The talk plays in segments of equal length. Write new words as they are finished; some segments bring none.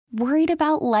Worried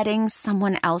about letting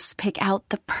someone else pick out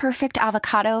the perfect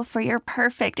avocado for your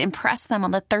perfect impress them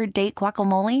on the third date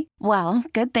guacamole? Well,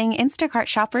 good thing Instacart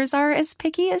shoppers are as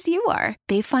picky as you are.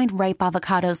 They find ripe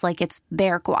avocados like it's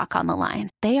their guac on the line.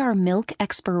 They are milk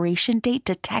expiration date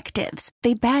detectives.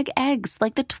 They bag eggs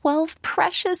like the 12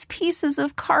 precious pieces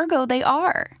of cargo they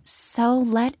are. So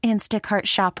let Instacart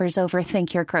shoppers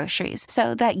overthink your groceries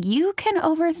so that you can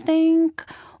overthink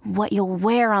what you'll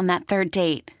wear on that third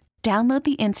date. Download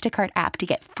the Instacart app to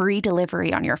get free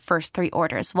delivery on your first 3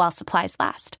 orders while supplies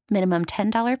last. Minimum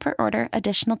 $10 per order.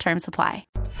 Additional terms apply.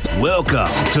 Welcome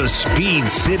to Speed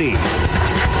City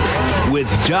with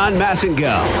John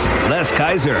Massengill, Les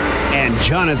Kaiser, and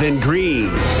Jonathan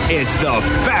Green. It's the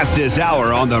fastest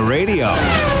hour on the radio.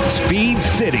 Speed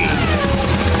City.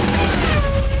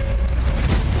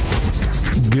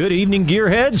 Good evening,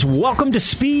 gearheads. Welcome to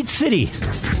Speed City.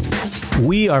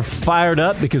 We are fired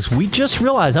up because we just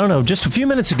realized, just a few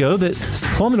minutes ago, that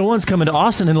Formula One's coming to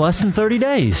Austin in less than 30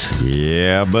 days.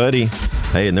 Yeah, buddy.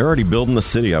 Hey, and they're already building the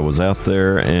city. I was out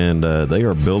there, and they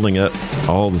are building up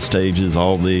all the stages,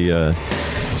 all the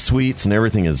suites, and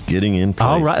everything is getting in place.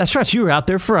 All right. That's right. You were out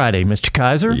there Friday, Mr.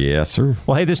 Kaiser. Yes, sir.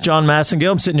 Well, hey, this is John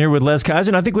Massengill. I'm sitting here with Les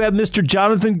Kaiser, and I think we have Mr.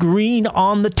 Jonathan Green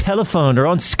on the telephone or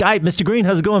on Skype. Mr. Green,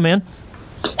 how's it going, man?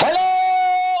 Hello,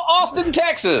 Austin,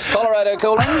 Texas. Colorado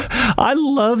calling. I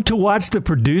love to watch the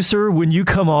producer when you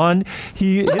come on.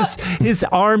 His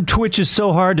arm twitches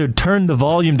so hard to turn the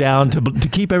volume down to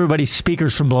keep everybody's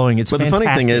speakers from blowing. It's fantastic. The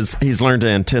funny thing is he's learned to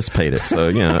anticipate it.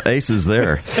 So, Ace is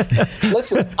there.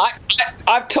 Listen,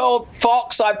 I've told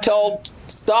Fox, I've told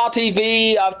Star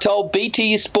TV, I've told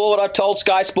BT Sport, I've told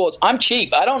Sky Sports. I'm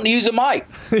cheap. I don't use a mic.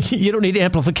 You don't need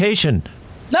amplification.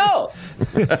 No.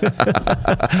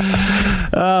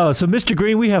 So Mr.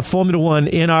 Green, we have Formula One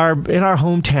in our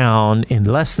hometown in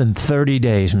less than 30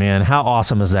 days, man. How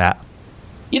awesome is that?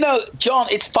 John,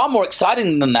 it's far more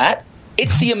exciting than that.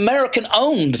 It's the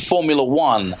American-owned Formula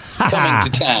One coming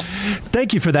to town.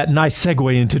 Thank you for that nice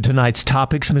segue into tonight's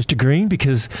topics, Mr. Green,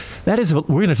 because we're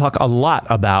going to talk a lot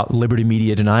about Liberty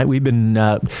Media tonight. We've been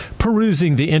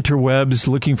perusing the interwebs,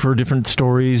 looking for different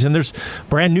stories, and there's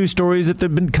brand new stories that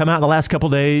have been come out in the last couple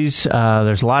of days.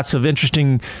 There's lots of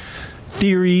interesting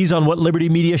theories on what Liberty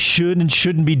Media should and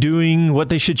shouldn't be doing, what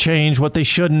they should change, what they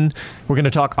shouldn't. We're going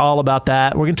to talk all about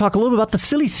that. We're going to talk a little bit about the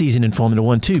silly season in Formula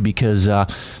One, too, because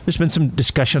there's been some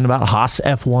discussion about Haas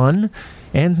F1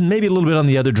 and maybe a little bit on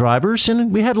the other drivers.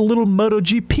 And we had a little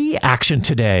MotoGP action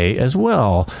today as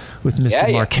well with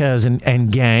Mr. Marquez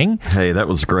and gang. Hey, that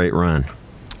was a great run.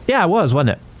 Yeah, it was,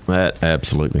 wasn't it?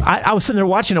 Absolutely. I was sitting there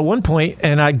watching at one point,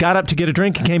 and I got up to get a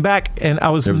drink and came back, and I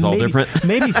was, it was all different.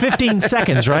 Maybe 15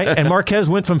 seconds, right? And Marquez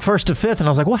went from first to fifth, and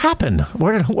I was like, what happened?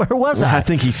 Where was I? I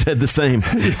think he said the same.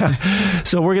 Yeah.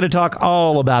 So we're going to talk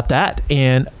all about that.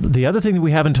 And the other thing that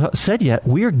we haven't said yet,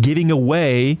 we are giving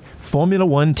away Formula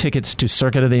One tickets to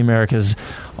Circuit of the Americas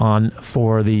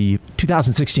for the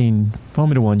 2016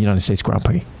 Formula One United States Grand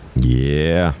Prix.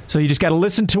 Yeah. So you just got to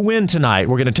listen to win tonight.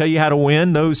 We're going to tell you how to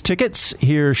win those tickets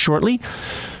here shortly.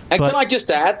 And can I just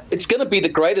add, it's going to be the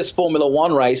greatest Formula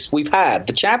One race we've had.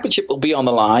 The championship will be on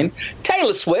the line.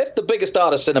 Taylor Swift, the biggest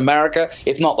artist in America,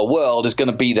 if not the world, is going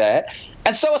to be there.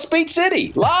 And so are Speed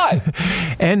City, live.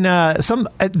 And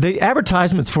the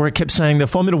advertisements for it kept saying the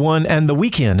Formula One and the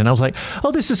weekend. And I was like,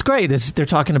 oh, this is great. They're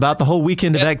talking about the whole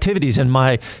weekend of activities. And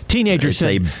my teenager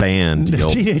said... It's a band. The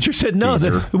teenager said, no,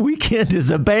 the weekend is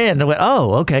a band. I went,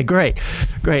 oh, okay, great.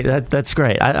 Great, that's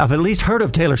great. I've at least heard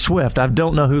of Taylor Swift. I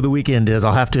don't know who the weekend is,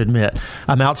 I'll have to admit.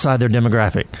 I'm outside their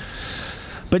demographic.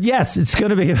 But yes, it's going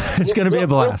to be a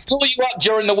blast. We'll school you up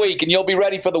during the week, and you'll be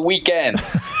ready for the weekend.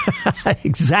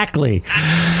 Exactly.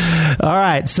 All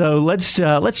right, so let's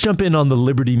jump in on the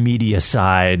Liberty Media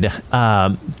side.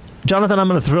 Jonathan, I'm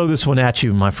going to throw this one at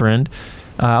you, my friend.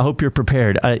 I hope you're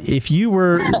prepared. If you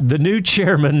were the new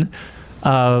chairman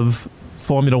of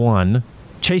Formula One,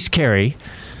 Chase Carey,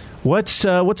 what's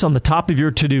on the top of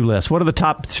your to-do list? What are the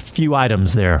top few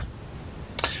items there?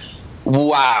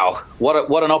 Wow,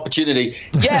 what an opportunity.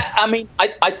 Yeah, I mean,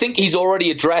 I think he's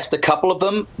already addressed a couple of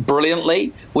them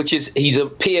brilliantly, which is he's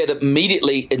appeared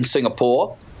immediately in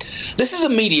Singapore. This is a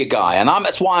media guy, and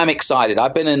that's why I'm excited.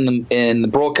 I've been in the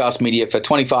broadcast media for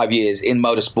 25 years in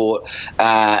motorsport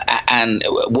and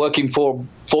working for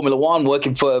Formula One,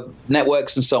 working for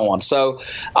networks and so on. So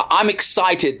I'm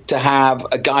excited to have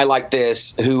a guy like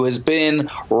this who has been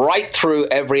right through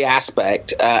every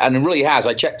aspect, and it really has.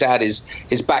 I checked out his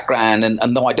background,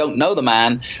 and though I don't know the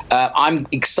man, I'm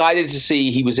excited to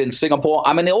see he was in Singapore.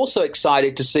 I'm also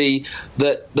excited to see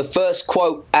that the first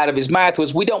quote out of his mouth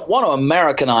was, "We don't want to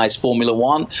Americanize nationalize Formula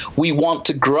One. We want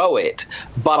to grow it.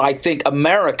 But I think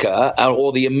America,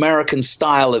 or the American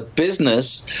style of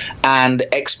business and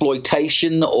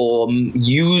exploitation, or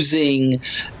using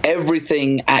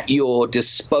everything at your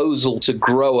disposal to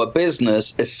grow a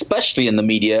business, especially in the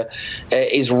media,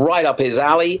 is right up his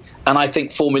alley. And I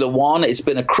think Formula One, it's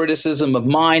been a criticism of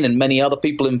mine and many other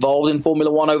people involved in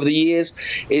Formula One over the years,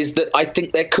 is that I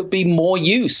think there could be more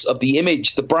use of the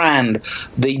image, the brand,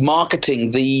 the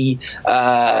marketing, the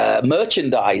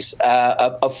merchandise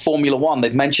of Formula One.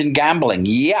 They've mentioned gambling.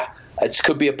 Yeah. It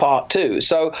could be a part too.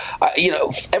 So,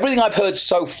 everything I've heard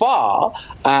so far,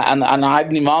 and I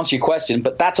haven't even answered your question,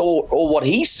 but that's all what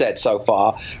he said so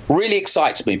far, really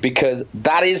excites me, because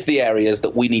that is the areas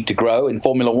that we need to grow in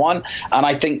Formula One, and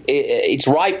I think it's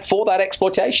ripe for that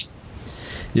exploitation.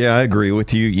 Yeah, I agree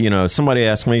with you. Somebody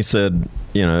asked me, said,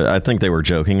 I think they were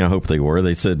joking. I hope they were.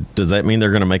 They said, does that mean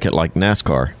they're going to make it like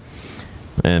NASCAR?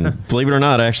 And believe it or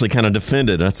not, I actually kind of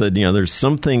defended. I said, there's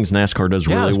some things NASCAR does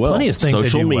really well. Plenty of things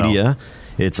social media, well.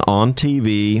 It's on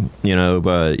TV.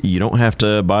 You don't have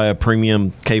to buy a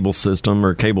premium cable system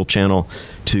or cable channel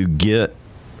to get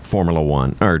Formula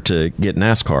One or to get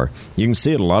NASCAR. You can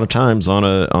see it a lot of times on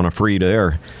a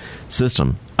free-to-air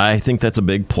system. I think that's a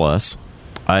big plus.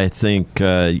 I think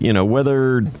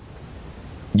whether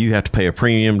you have to pay a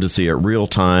premium to see it real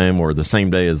time or the same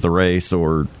day as the race,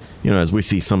 or as we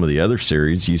see some of the other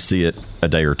series, you see it a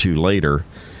day or two later.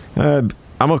 I'm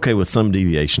okay with some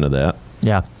deviation of that.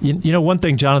 Yeah. One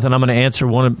thing, Jonathan, I'm going to answer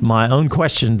one of my own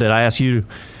question that I asked you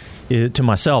to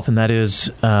myself, and that is,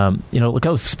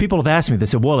 because people have asked me, they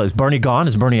said, well, is Bernie gone?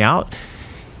 Is Bernie out?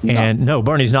 No. And no,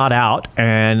 Bernie's not out,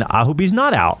 and I hope he's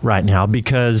not out right now,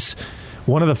 because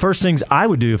one of the first things I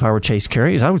would do if I were Chase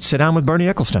Carey is I would sit down with Bernie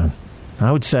Ecclestone.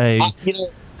 I would say,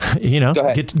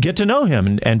 get to know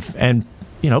him and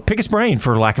pick his brain,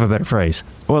 for lack of a better phrase.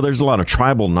 Well, there's a lot of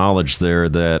tribal knowledge there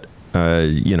that,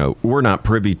 we're not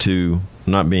privy to,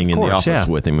 not being in the office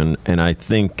with him. And I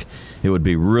think it would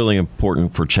be really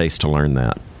important for Chase to learn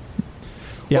that.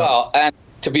 Yeah. Well, and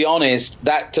to be honest,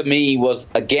 that to me was,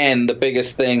 again, the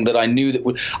biggest thing that I knew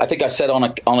that I think I said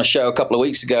on a show a couple of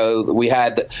weeks ago that we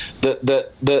had, that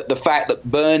the fact that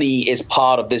Bernie is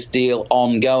part of this deal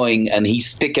ongoing and he's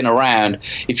sticking around.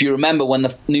 If you remember when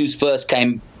the news first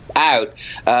came out,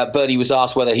 Bernie was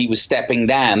asked whether he was stepping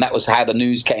down. That was how the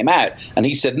news came out, and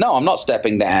he said, no, I'm not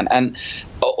stepping down. And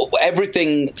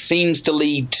everything seems to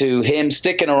lead to him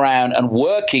sticking around and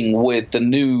working with the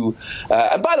new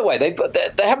and by the way, they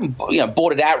haven't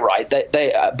bought it outright.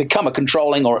 They become a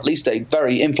controlling, or at least a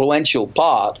very influential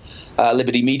part,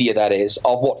 Liberty Media, that is,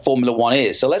 of what Formula One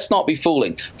is. So let's not be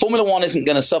fooling. Formula One isn't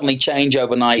going to suddenly change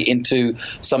overnight into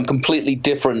some completely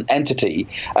different entity.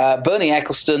 Bernie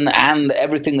Ecclestone and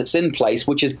everything that's in place,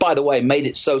 which has, by the way, made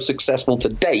it so successful to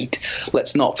date,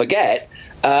 let's not forget,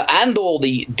 and all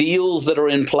the deals that are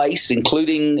in place,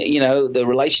 including, the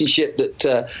relationship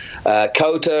that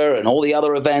COTA and all the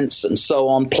other events and so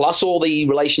on, plus all the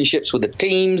relationships with the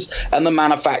teams and the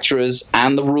manufacturers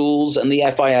and the rules and the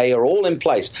FIA are all in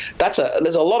place.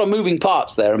 There's a lot of moving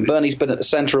parts there, and Bernie's been at the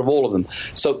center of all of them.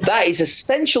 So that is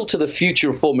essential to the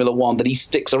future of Formula One, that he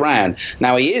sticks around.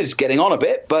 Now, he is getting on a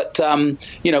bit, but,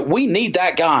 we need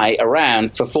that guy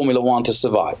around for Formula One to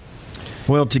survive.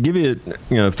 Well, to give you,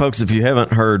 folks, if you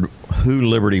haven't heard who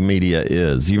Liberty Media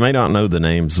is, you may not know the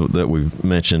names that we've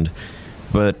mentioned,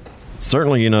 but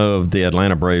certainly you know of the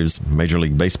Atlanta Braves Major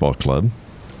League Baseball Club.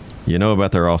 You know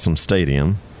about their awesome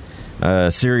stadium.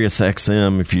 Sirius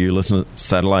XM, if you listen to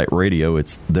satellite radio,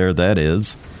 it's there. That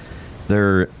is.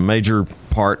 They're a major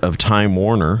part of Time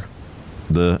Warner,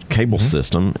 the cable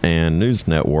system, and news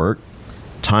network.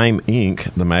 Time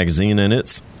Inc., the magazine and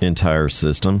its entire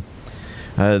system.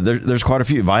 There's quite a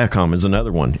few. Viacom is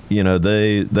another one.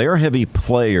 They are heavy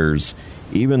players,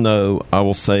 even though I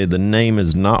will say the name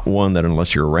is not one that,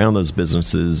 unless you're around those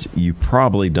businesses, you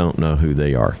probably don't know who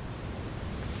they are.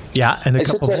 Yeah, and a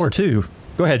couple more, too.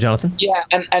 Go ahead, Jonathan. Yeah,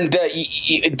 and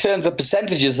in terms of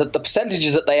percentages, the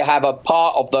percentages that they have a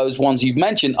part of those ones you've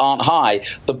mentioned aren't high.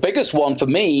 The biggest one for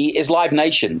me is Live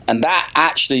Nation, and that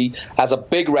actually has a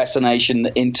big resonance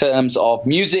in terms of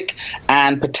music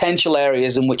and potential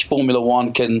areas in which Formula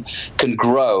One can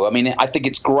grow. I mean, I think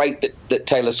it's great that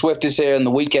Taylor Swift is here and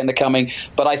the weekend are coming,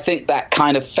 but I think that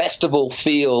kind of festival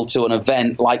feel to an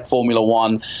event like Formula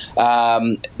One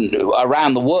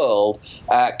around the world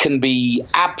can be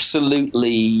absolutely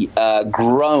immediately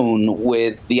grown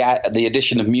with the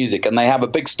addition of music, and they have a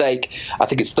big stake. I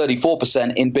think it's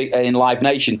 34% in Live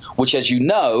Nation, which, as you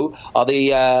know, are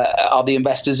the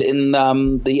investors in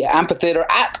the amphitheater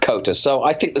at COTA. So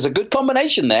I think there's a good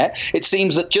combination there. It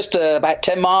seems that just about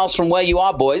 10 miles from where you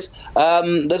are, boys,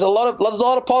 there's a lot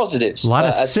of positives. A lot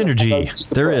of synergy.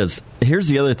 There is. Here's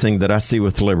the other thing that I see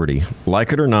with Liberty.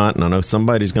 Like it or not, and I know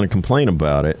somebody's going to complain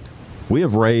about it, we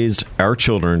have raised our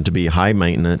children to be high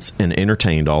maintenance and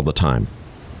entertained all the time.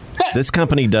 This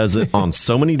company does it on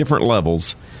so many different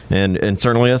levels, and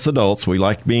certainly us adults, we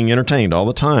like being entertained all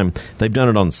the time. They've done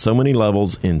it on so many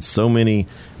levels in so many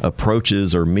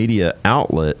approaches or media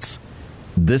outlets.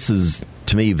 This is,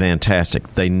 to me,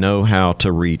 fantastic. They know how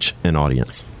to reach an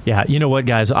audience. Yeah, you know what,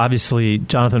 guys? Obviously,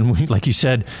 Jonathan, like you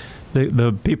said,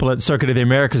 the people at Circuit of the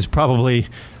Americas probably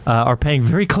are paying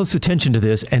very close attention to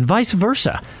this, and vice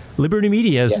versa. Liberty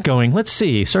Media is going, let's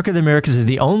see, Circuit of the Americas is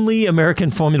the only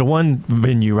American Formula One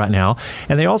venue right now,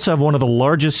 and they also have one of the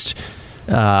largest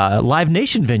Live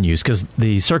Nation venues, because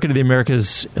the Circuit of the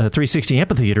Americas 360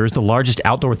 Amphitheater is the largest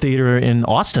outdoor theater in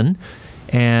Austin,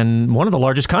 and one of the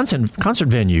largest concert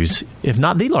venues, if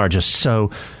not the largest.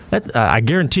 So I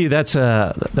guarantee you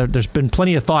there's been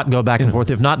plenty of thought go back and forth,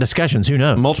 if not discussions. Who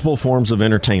knows? Multiple forms of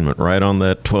entertainment right on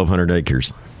that 1,200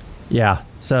 acres. Yeah.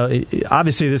 So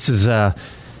obviously this is a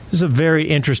very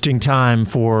interesting time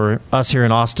for us here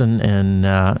in Austin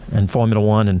and Formula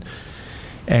One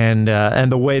and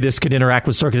the way this could interact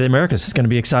with Circuit of the Americas. It's going to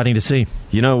be exciting to see.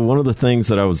 You know, one of the things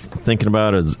that I was thinking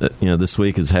about is, this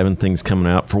week is having things coming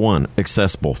out. For one,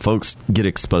 accessible. Folks get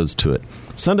exposed to it.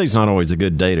 Sunday's not always a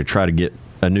good day to try to get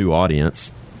a new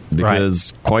audience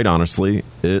because, quite honestly,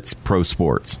 it's pro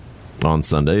sports on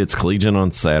Sunday. It's collegiate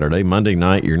on Saturday. Monday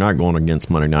night, you're not going against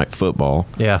Monday Night Football.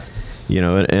 Yeah.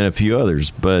 And a few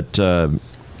others. But,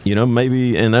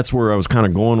 maybe, and that's where I was kind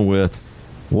of going with,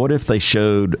 what if they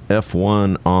showed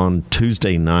F1 on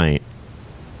Tuesday night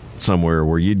somewhere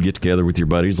where you'd get together with your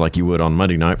buddies like you would on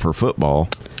Monday night for football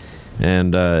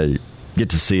and get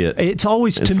to see it? It's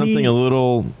always, to me, something a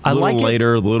little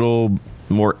later, a little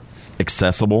more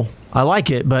accessible. I like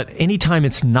it, but anytime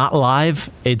it's not live,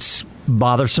 it's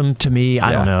bothersome to me.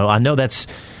 I don't know. I know that's...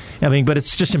 but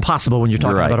it's just impossible when you're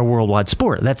talking about a worldwide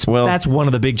sport. That's one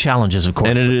of the big challenges, of course.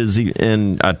 And it is,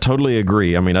 and I totally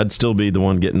agree. I mean, I'd still be the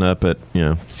one getting up at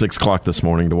 6 o'clock this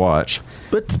morning to watch.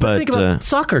 But think about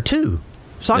soccer too.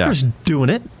 Soccer's doing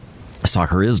it.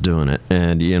 Soccer is doing it,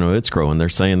 and it's growing. They're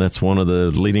saying that's one of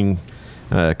the leading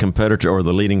competitor or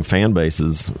the leading fan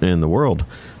bases in the world.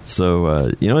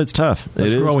 So it's tough.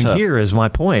 It's growing tough. Here is my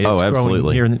point. It's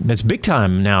absolutely. Growing here. It's big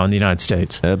time now in the United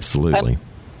States. Absolutely.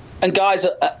 And guys,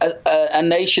 a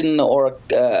nation or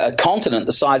a continent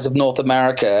the size of North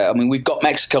America, I mean, we've got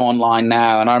Mexico online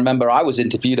now, and I remember I was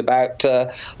interviewed about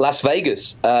Las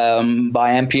Vegas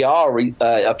by NPR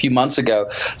a few months ago,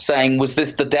 saying, was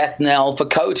this the death knell for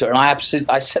COTA? And I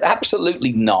said,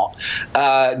 absolutely not.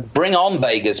 Bring on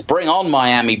Vegas, bring on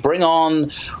Miami, bring on,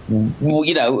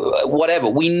 whatever.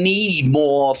 We need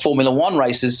more Formula One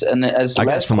races. And I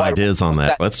got some ideas on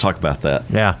that. Let's talk about that.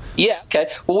 Yeah. Yeah, okay.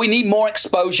 Well, we need more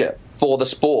exposure for the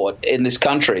sport in this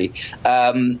country,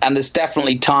 and there's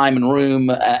definitely time and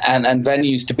room and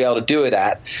venues to be able to do it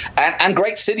at, and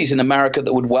great cities in America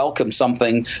that would welcome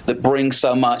something that brings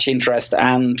so much interest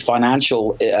and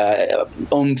financial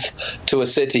oomph to a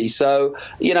city. So,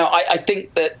 I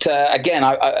think that, again,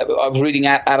 I was reading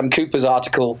Adam Cooper's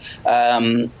article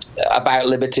about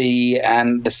Liberty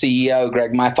and the CEO,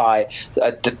 Greg Maffei,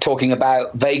 talking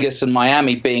about Vegas and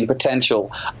Miami being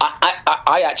potential.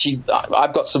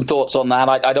 I've got some thoughts on that.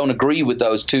 I don't agree with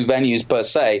those two venues per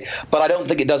se, but I don't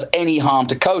think it does any harm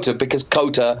to COTA, because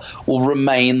COTA will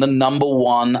remain the number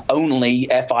one only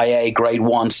FIA Grade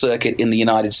 1 circuit in the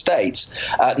United States.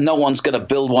 No one's going to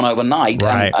build one overnight,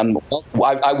 right. and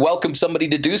I welcome somebody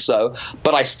to do so,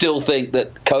 but I still think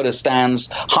that COTA stands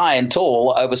high and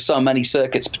tall over so many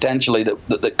circuits potentially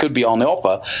that could be on the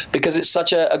offer, because it's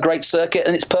such a great circuit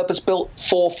and it's purpose-built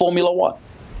for Formula One.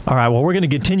 All right, well, we're going to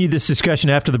continue this discussion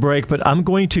after the break, but I'm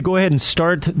going to go ahead and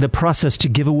start the process to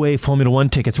give away Formula One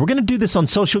tickets. We're going to do this on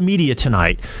social media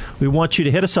tonight. We want you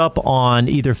to hit us up on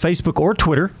either Facebook or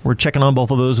Twitter. We're checking on both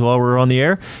of those while we're on the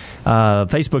air.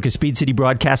 Facebook is Speed City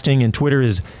Broadcasting, and Twitter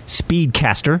is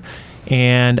Speedcaster.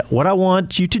 And what I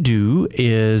want you to do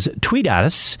is tweet at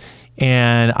us,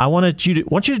 and I want you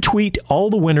to tweet all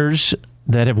the winners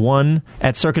that have won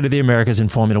at Circuit of the Americas in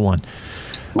Formula One.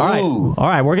 All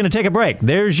right. We're going to take a break.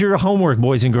 There's your homework,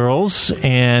 boys and girls,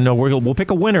 and we'll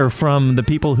pick a winner from the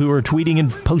people who are tweeting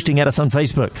and posting at us on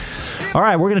Facebook. All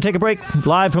right, we're going to take a break.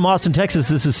 Live from Austin, Texas.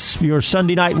 This is your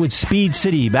Sunday night with Speed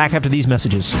City. Back after these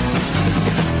messages.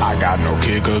 I got no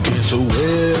kick against the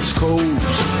West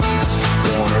Coast.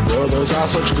 Warner Brothers are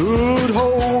such good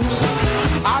hosts.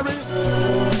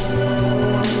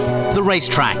 The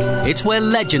racetrack. It's where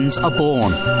legends are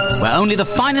born, where only the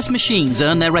finest machines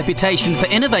earn their reputation for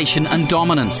innovation and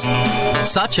dominance.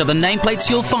 Such are the nameplates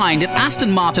you'll find at Aston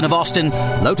Martin of Austin,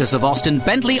 Lotus of Austin,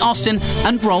 Bentley Austin,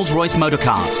 and Rolls-Royce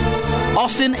Motorcars.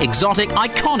 Austin exotic,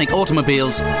 iconic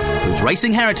automobiles whose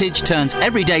racing heritage turns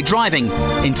everyday driving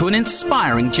into an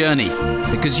inspiring journey,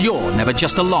 because you're never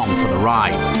just along for the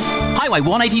ride. Highway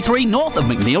 183 north of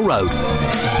McNeil Road.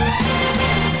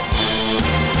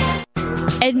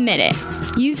 Admit it.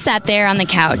 You've sat there on the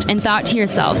couch and thought to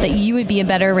yourself that you would be a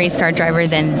better race car driver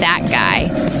than that guy.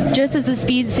 Just as the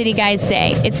Speed City guys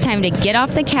say, it's time to get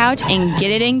off the couch and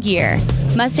get it in gear.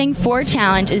 Mustang 4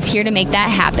 Challenge is here to make that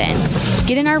happen.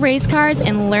 Get in our race cars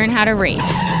and learn how to race.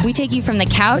 We take you from the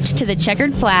couch to the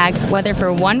checkered flag, whether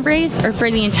for one race or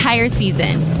for the entire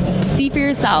season. See for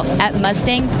yourself at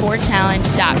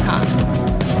Mustang4Challenge.com.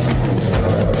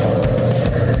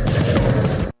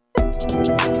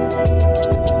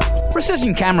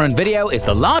 Precision Camera and Video is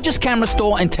the largest camera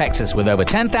store in Texas with over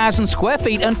 10,000 square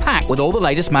feet and packed with all the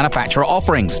latest manufacturer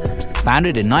offerings.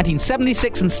 Founded in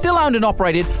 1976 and still owned and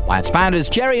operated by its founders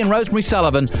Jerry and Rosemary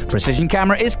Sullivan, Precision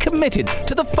Camera is committed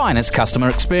to the finest customer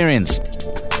experience.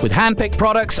 With hand-picked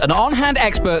products and on-hand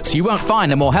experts, you won't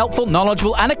find a more helpful,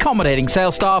 knowledgeable and accommodating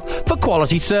sales staff for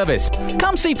quality service.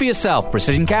 Come see for yourself.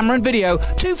 Precision Camera and Video,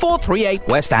 2438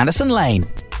 West Anderson Lane.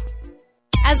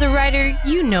 As a rider,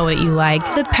 you know what you like.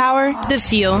 The power, the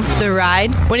feel, the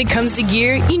ride. When it comes to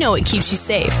gear, you know what keeps you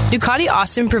safe. Ducati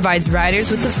Austin provides riders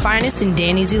with the finest in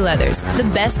Dan Easy leathers, the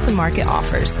best the market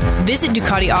offers. Visit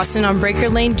Ducati Austin on Breaker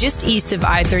Lane just east of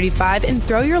I-35 and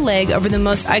throw your leg over the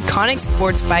most iconic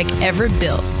sports bike ever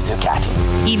built.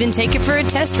 Ducati. Even take it for a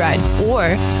test ride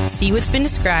or see what's been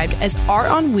described as art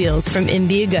on wheels from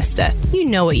MV Agusta. You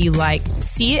know what you like.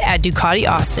 See it at Ducati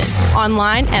Austin.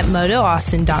 Online at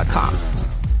MotoAustin.com.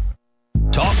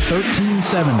 Talk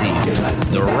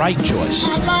 1370, the right choice.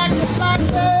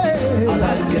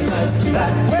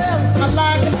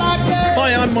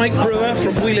 Hi, I'm Mike Brewer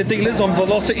from Wheeler Dealers on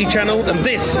Velocity Channel, and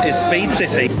this is Speed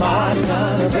City.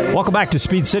 Welcome back to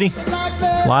Speed City,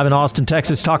 live in Austin,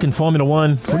 Texas, talking Formula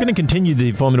One. We're going to continue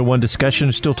the Formula One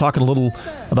discussion, still talking a little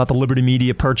about the Liberty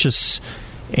Media purchase,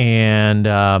 and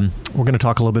we're going to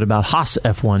talk a little bit about Haas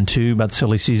F1 too, about the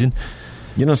silly season.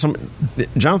 You know,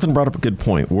 Jonathan brought up a good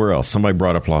point. Where else? Somebody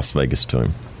brought up Las Vegas to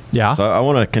him. Yeah. So I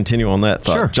want to continue on that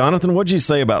thought. Sure. Jonathan, what did you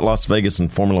say about Las Vegas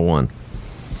and Formula One?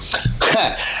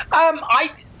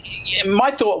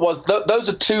 My thought was those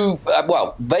are two.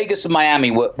 Vegas and Miami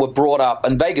were brought up,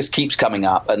 and Vegas keeps coming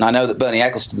up. And I know that Bernie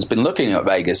Ecclestone's been looking at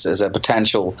Vegas as a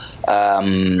potential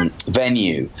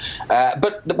venue.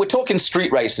 But we're talking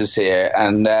street races here,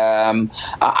 and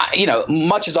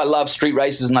much as I love street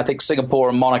races, and I think Singapore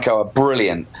and Monaco are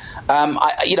brilliant.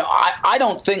 I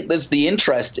don't think there's the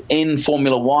interest in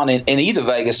Formula One in either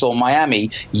Vegas or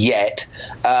Miami yet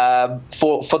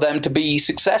for them to be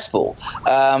successful.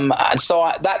 And so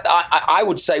I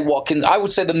would say Watkins. I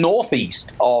would say the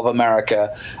Northeast of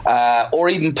America, or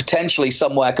even potentially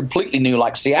somewhere completely new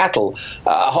like Seattle,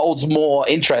 holds more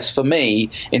interest for me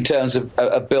in terms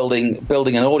of building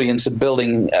an audience and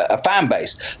building a fan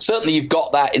base. Certainly, you've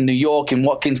got that in New York, in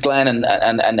Watkins Glen,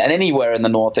 and anywhere in the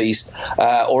Northeast,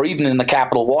 or even in the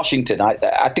capital, Washington.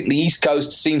 I think the East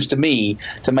Coast seems to me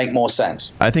to make more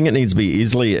sense. I think it needs to be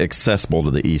easily accessible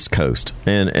to the East Coast,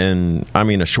 and I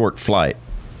mean a short flight.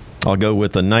 I'll go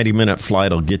with a 90-minute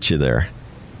flight. Will get you there.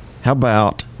 How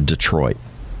about Detroit?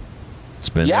 It's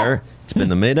been there. It's been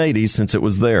the mid-'80s since it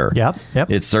was there. Yep.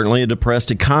 It's certainly a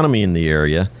depressed economy in the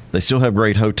area. They still have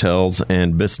great hotels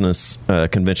and business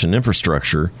convention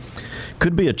infrastructure.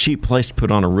 Could be a cheap place to put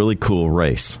on a really cool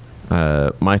race.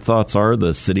 My thoughts are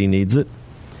the city needs it.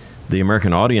 The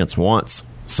American audience wants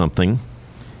something.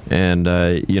 And,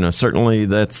 certainly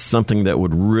that's something that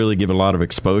would really give a lot of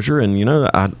exposure. And,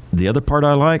 the other part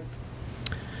I like,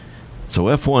 so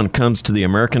F1 comes to the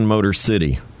American Motor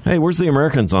City. Hey, where's the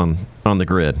Americans on the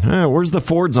grid? Where's the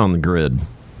Fords on the grid?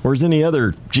 Where's any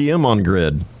other GM on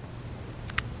grid?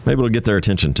 Maybe it'll get their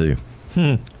attention, too.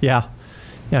 Yeah,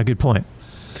 good point.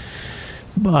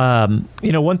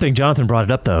 One thing, Jonathan brought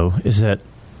it up, though, is that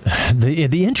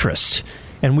the interest,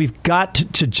 and we've got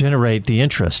to generate the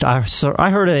interest. I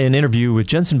heard an interview with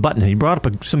Jenson Button, and he brought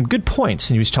up some good points,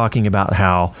 and he was talking about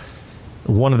how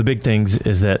one of the big things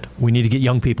is that we need to get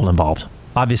young people involved.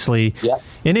 Obviously,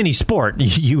 in any sport,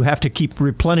 you have to keep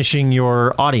replenishing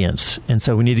your audience. And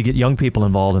so we need to get young people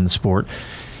involved in the sport.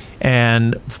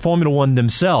 And Formula One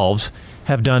themselves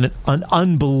have done an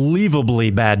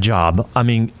unbelievably bad job. I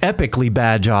mean, epically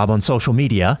bad job on social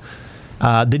media.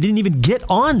 They didn't even get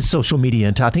on social media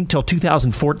until, I think, till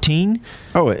 2014.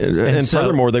 Oh, and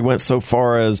furthermore, they went so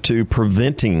far as to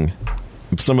preventing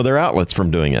some of their outlets from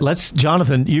doing it.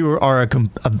 Jonathan, you are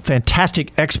a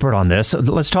fantastic expert on this.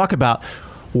 Let's talk about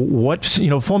what,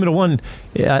 Formula One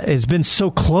has been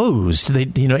so closed.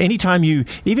 Anytime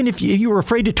even if you were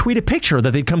afraid to tweet a picture,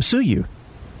 that they'd come sue you.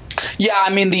 Yeah, I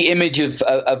mean, the image of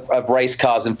race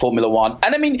cars in Formula One,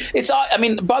 and I mean,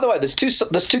 by the way, there's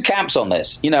two camps on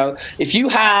this. If you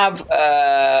have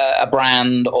a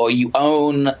brand or you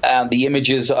own the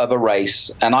images of a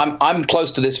race, and I'm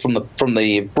close to this from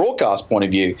the broadcast point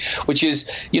of view, which is,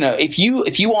 if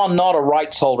you are not a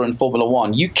rights holder in Formula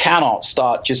One, you cannot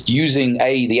start just using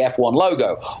the F1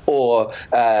 logo or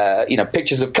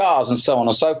pictures of cars and so on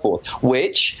and so forth,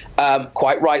 which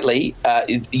quite rightly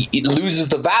it loses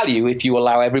the value if you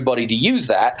allow everybody to use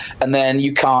that, and then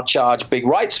you can't charge big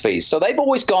rights fees. So they've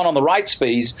always gone on the rights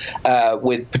fees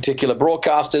with particular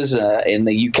broadcasters. In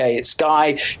the UK, it's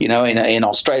Sky. In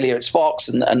Australia, it's Fox,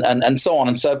 and so on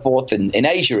and so forth. In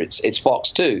Asia, it's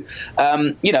Fox too.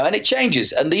 And it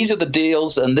changes. And these are the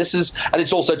deals. And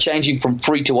it's also changing from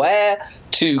free to air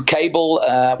to cable.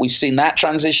 We've seen that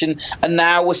transition, and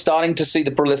now we're starting to see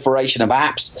the proliferation of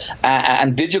apps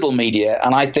and digital media.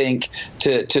 And I think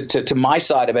to my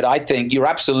side of it, I think you're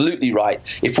absolutely right.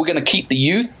 If we're going to keep the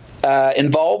youth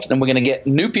involved and we're going to get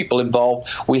new people involved,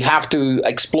 we have to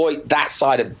exploit that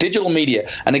side of digital media.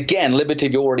 And again, Liberty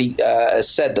have already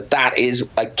said that is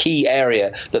a key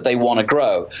area that they want to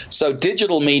grow. So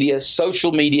digital media,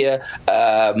 social media,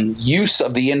 use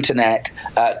of the internet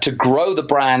to grow the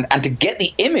brand and to get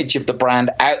the image of the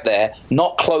brand out there,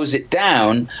 not close it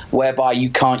down whereby you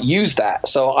can't use that.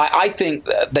 So I think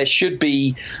there should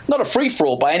be not a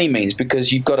free-for-all by any means,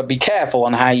 because you've got to be careful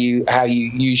on how you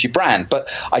use your brand. But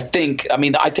I think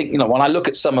when I look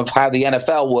at some of how the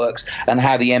NFL works and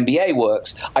how the NBA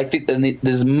works, I think that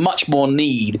there's much more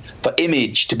need for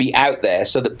image to be out there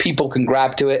so that people can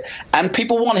grab to it, and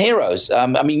people want heroes.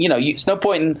 It's no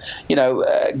point in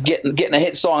getting a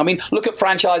hit song. I mean, look at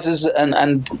franchises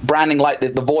and branding like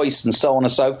the Voice and so on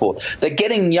and so forth. They're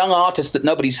getting young artists that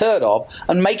nobody's heard of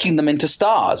and making them into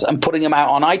stars and putting them out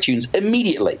on iTunes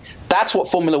immediately. That's what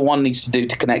Formula One needs to do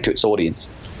to connect to its audience.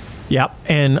 Yeah,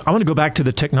 and I want to go back to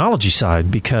the technology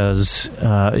side, because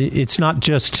it's not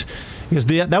just because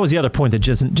that was the other point that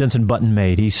Jenson Button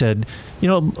made. He said,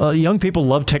 young people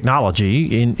love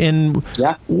technology in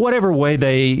whatever way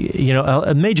they,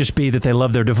 it may just be that they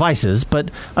love their devices, but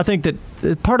I think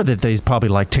that part of it they probably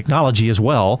like technology as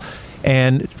well.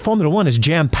 And Formula One is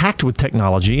jam-packed with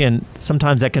technology, and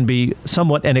sometimes that can be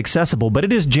somewhat inaccessible, but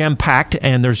it is jam-packed,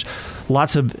 and there's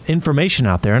lots of information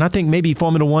out there. And I think maybe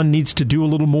Formula One needs to do a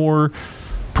little more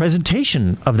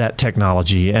presentation of that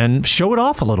technology and show it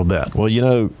off a little bit.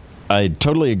 Well, I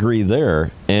totally agree there.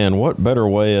 And what better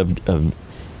way of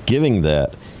giving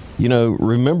that?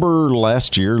 Remember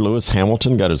last year Lewis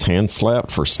Hamilton got his hand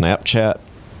slapped for Snapchat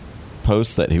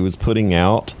posts that he was putting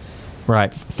out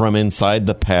from inside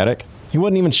the paddock? He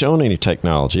wasn't even showing any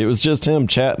technology. It was just him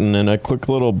chatting in a quick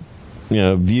little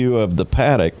view of the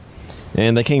paddock,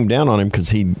 and they came down on him because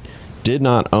he did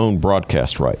not own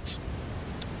broadcast rights.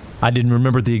 I didn't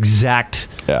remember the exact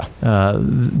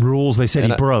rules they said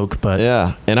he broke, but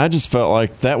and I just felt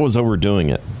like that was overdoing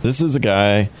it. This is a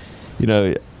guy,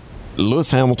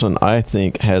 Lewis Hamilton, I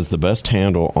think, has the best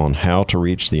handle on how to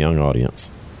reach the young audience.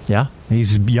 Yeah,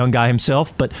 he's a young guy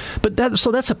himself, but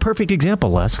that's a perfect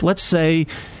example, Les. Let's say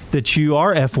that you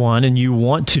are F1 and you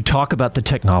want to talk about the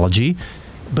technology,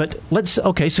 but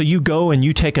so you go and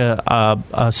you take a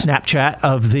Snapchat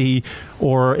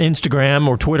or Instagram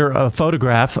or Twitter, a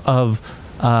photograph of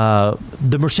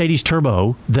the Mercedes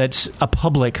Turbo that's a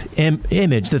public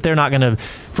image that they're not going to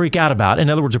freak out about. In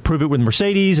other words, approve it with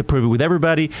Mercedes, approve it with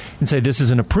everybody, and say this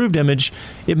is an approved image.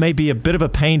 It may be a bit of a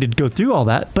pain to go through all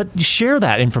that, but share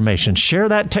that information, share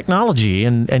that technology,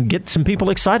 and get some people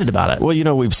excited about it.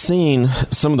 Well, we've seen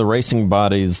some of the racing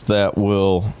bodies that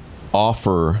will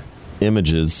offer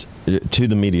images to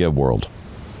the media world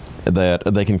that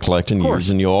they can collect and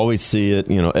use, and you'll always see it,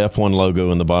 F1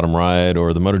 logo in the bottom right,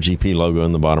 or the MotoGP logo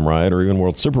in the bottom right, or even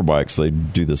World Superbikes, they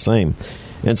do the same.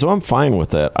 And so I'm fine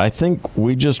with that. I think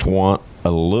we just want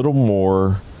a little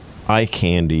more eye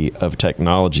candy of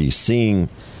technology, seeing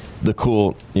the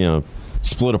cool,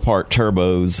 split apart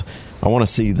turbos. I want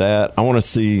to see that. I want to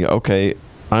see, okay,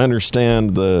 I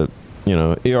understand the,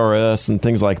 ERS and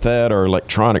things like that are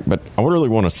electronic, but I really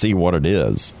want to see what it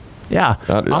is. Yeah.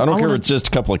 I don't care if it's just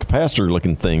a couple of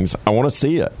capacitor-looking things. I want to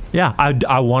see it. Yeah,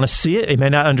 I want to see it. I may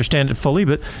not understand it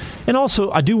fully, and also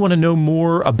I do want to know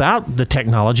more about the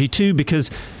technology too,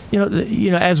 because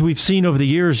as we've seen over the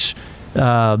years,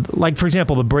 like for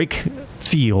example, the brake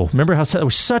feel. Remember how that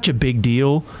was such a big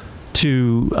deal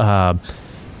to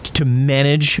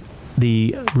manage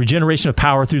the regeneration of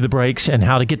power through the brakes and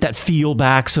how to get that feel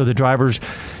back so the drivers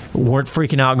weren't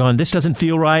freaking out going, this doesn't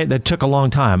feel right. That took a long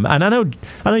time. And I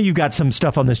know you've got some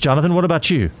stuff on this, Jonathan. What about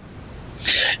you?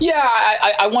 Yeah,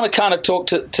 I want to kind of talk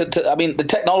to I mean, the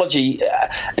technology,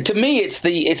 to me, it's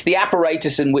the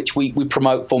apparatus in which we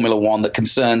promote Formula One that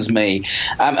concerns me.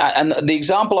 And the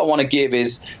example I want to give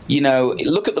is,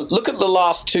 look at the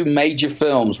last two major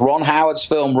films, Ron Howard's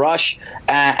film Rush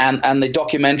and the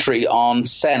documentary on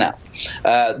Senna.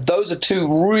 Those are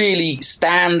two really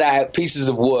standout pieces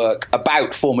of work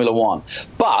about Formula One.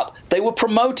 But they were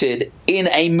promoted in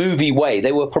a movie way.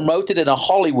 They were promoted in a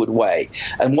Hollywood way.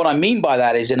 And what I mean by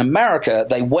that is in America,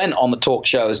 they went on the talk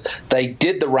shows, they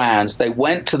did the rounds, they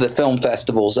went to the film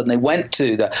festivals, and they went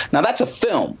to now that's a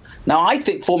film. Now, I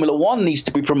think Formula One needs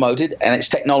to be promoted, and its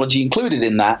technology included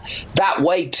in that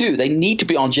way too. They need to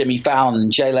be on Jimmy Fallon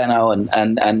and Jay Leno and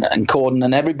Corden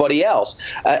and everybody else.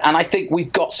 And I think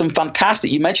we've got some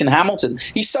fantastic. You mentioned Hamilton.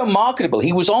 He's so marketable.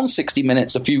 He was on 60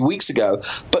 Minutes a few weeks ago,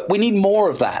 but we need more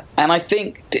of that. And I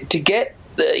think to get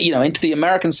into the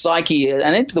American psyche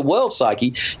and into the world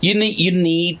psyche, you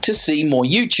need to see more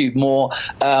YouTube, more.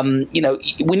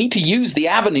 We need to use the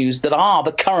avenues that are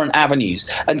the current avenues.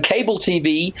 And cable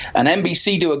TV and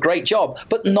NBC do a great job,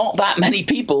 but not that many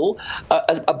people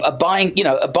are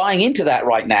buying into that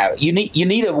right now. You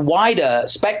need a wider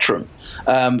spectrum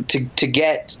to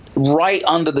get right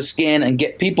under the skin and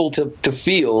get people to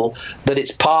feel that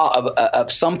it's part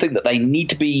of something that they need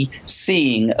to be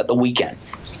seeing at the weekend.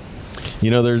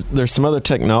 There's some other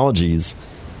technologies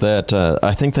that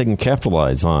I think they can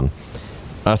capitalize on.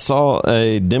 I saw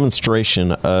a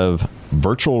demonstration of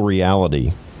virtual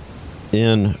reality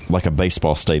in like a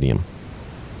baseball stadium.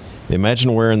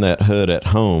 Imagine wearing that hood at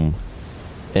home,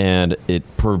 and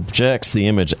it projects the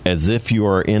image as if you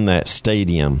are in that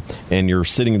stadium and you're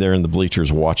sitting there in the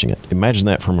bleachers watching it. Imagine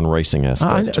that from a racing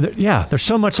aspect. There's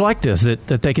so much like this that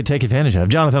they could take advantage of.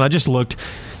 Jonathan, I just looked.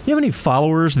 You have any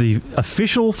followers the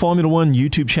official Formula One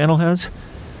YouTube channel has?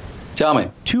 Tell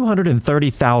me.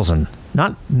 230,000.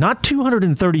 Not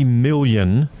 230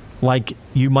 million like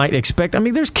you might expect. I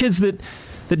mean, there's kids that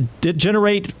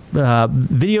generate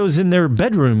videos in their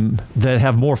bedroom that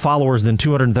have more followers than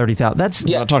 230,000. That's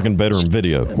not talking bedroom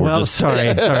video.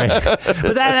 Sorry.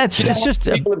 But it's just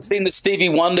people have seen the Stevie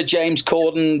Wonder, James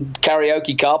Corden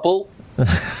karaoke carpool.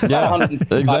 Yeah,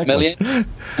 105 million.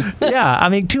 Yeah, I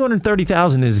mean,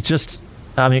 230,000 is just.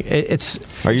 I mean, it's.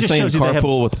 Are you saying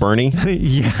carpool with Bernie?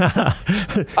 Yeah.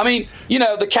 I mean,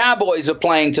 the Cowboys are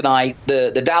playing tonight,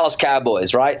 the Dallas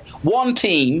Cowboys, right? One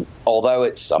team, although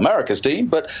it's America's team,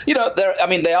 but they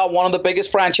are one of the biggest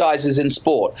franchises in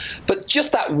sport. But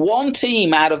just that one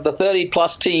team out of the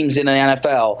 30-plus teams in the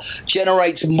NFL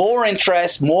generates more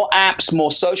interest, more apps,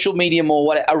 more social media, more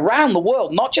whatever, around the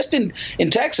world, not just in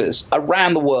Texas,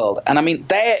 around the world. And I mean,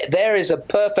 there is a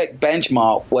perfect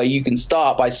benchmark where you can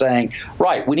start by saying,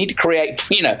 right, we need to create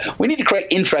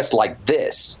interest like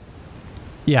this.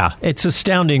 Yeah, it's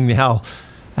astounding how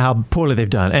poorly they've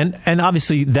done. And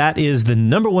obviously that is the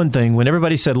number one thing. When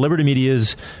everybody said Liberty Media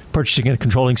is purchasing a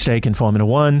controlling stake in Formula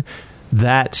One,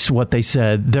 that's what they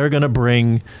said. They're going to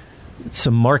bring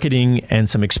some marketing and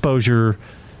some exposure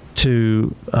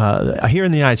to here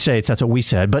in the United States. That's what we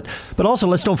said. But also,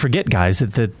 let's don't forget, guys,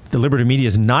 that the Liberty Media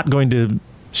is not going to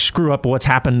screw up what's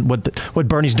happened, what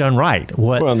Bernie's done right,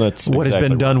 what has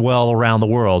been done well around the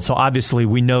world. So obviously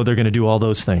we know they're going to do all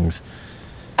those things.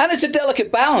 And it's a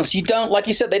delicate balance. You don't, like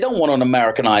you said, they don't want to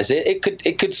Americanize it.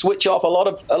 It could switch off a lot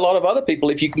of other people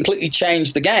if you completely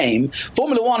change the game.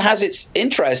 Formula One has its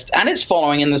interest and its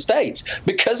following in the States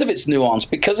because of its nuance,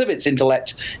 because of its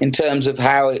intellect in terms of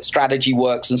how its strategy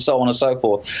works and so on and so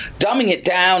forth. Dumbing it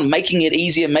down, making it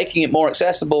easier, making it more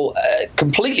accessible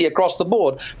completely across the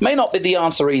board may not be the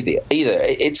answer either.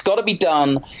 It's got to be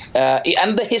done,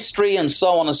 and the history and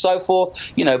so on and so forth.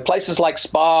 Places like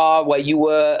Spa, where you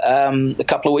were a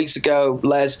couple of weeks ago,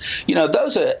 Les,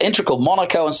 those are integral.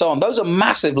 Monaco and so on. Those are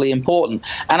massively important.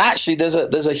 And actually, there's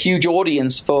a huge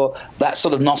audience for that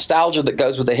sort of nostalgia that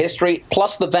goes with the history,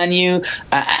 plus the venue,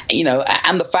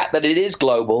 and the fact that it is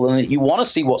global and that you want to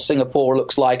see what Singapore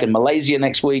looks like and Malaysia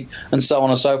next week and so on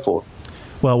and so forth.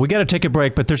 Well, we got to take a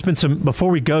break, but there's been some,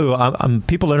 before we go,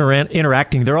 people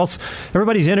interacting.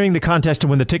 Everybody's entering the contest to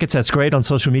win the tickets. That's great on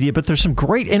social media, but there's some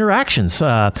great interactions.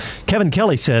 Kevin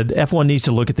Kelly said F1 needs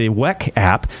to look at the WEC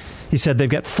app. He said they've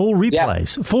got full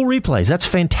replays. Yeah. Full replays. That's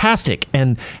fantastic.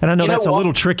 And I know that's a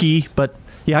little tricky, but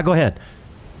yeah, go ahead.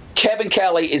 Kevin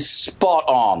Kelly is spot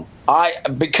on.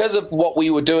 Because of what we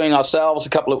were doing ourselves, a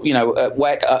couple of,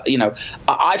 WEC,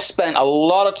 I've spent a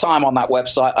lot of time on that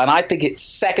website, and I think it's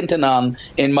second to none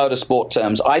in motorsport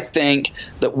terms. I think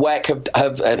that WEC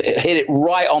have hit it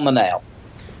right on the nail.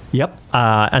 Yep.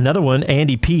 Another one,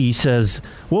 Andy P. says,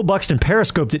 Will Buxton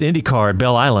periscoped at IndyCar at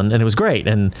Belle Island, and it was great.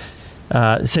 And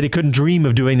said he couldn't dream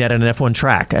of doing that in an F1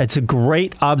 track. It's a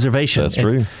great observation. That's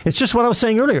true. It's just what I was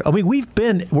saying earlier. I mean,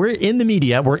 we're in the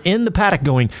media, we're in the paddock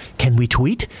going, can we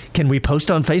tweet? Can we post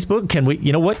on Facebook? Can we,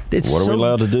 you know what? What are we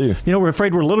allowed to do? We're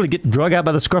afraid we're literally getting drug out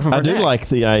by the scruff of our neck. I do like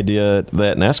the idea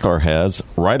that NASCAR has,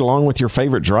 right along with your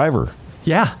favorite driver.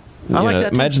 Yeah. I like that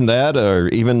too. Imagine that, or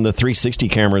even the 360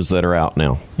 cameras that are out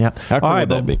now. Yeah. How cool would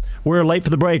that be? We're late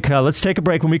for the break. Let's take a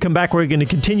break. When we come back, we're going to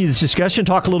continue this discussion,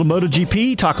 talk a little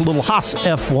MotoGP, talk a little Haas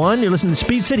F1. You're listening to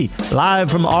Speed City,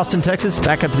 live from Austin, Texas.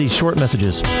 Back after these short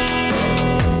messages.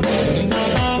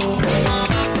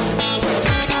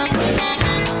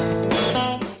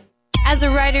 As a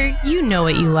rider, you know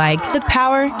what you like. The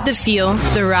power, the feel,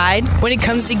 the ride. When it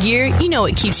comes to gear, you know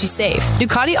what keeps you safe.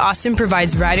 Ducati Austin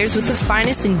provides riders with the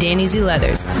finest in Dan Easy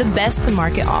leathers, the best the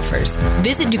market offers.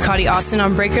 Visit Ducati Austin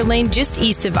on Breaker Lane just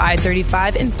east of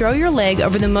I-35 and throw your leg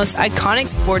over the most iconic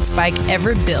sports bike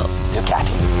ever built.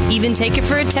 Ducati. Even take it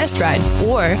for a test ride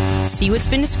or see what's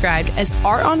been described as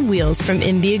art on wheels from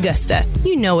MV Agusta.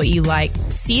 You know what you like.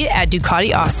 See it at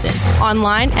Ducati Austin.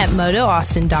 Online at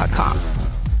MotoAustin.com.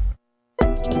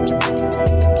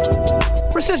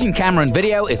 Precision Camera and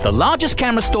Video is the largest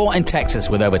camera store in Texas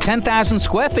with over 10,000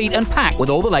 square feet and packed with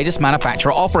all the latest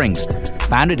manufacturer offerings.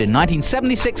 Founded in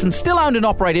 1976 and still owned and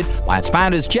operated by its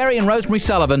founders Jerry and Rosemary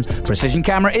Sullivan, Precision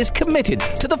Camera is committed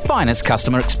to the finest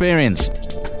customer experience.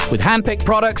 With hand-picked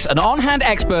products and on-hand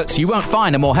experts, you won't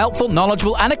find a more helpful,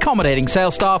 knowledgeable and accommodating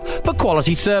sales staff for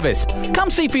quality service.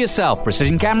 Come see for yourself.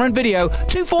 Precision Camera and Video,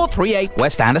 2438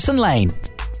 West Anderson Lane.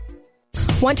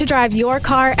 Want to drive your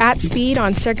car at speed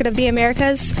on Circuit of the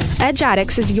Americas? Edge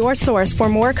Addicts is your source for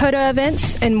more COTA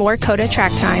events and more COTA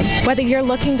track time. Whether you're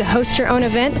looking to host your own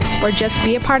event or just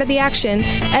be a part of the action,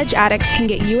 Edge Addicts can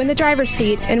get you in the driver's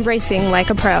seat and racing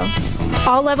like a pro.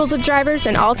 All levels of drivers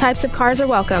and all types of cars are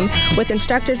welcome, with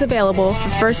instructors available for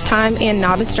first-time and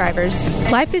novice drivers.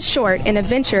 Life is short and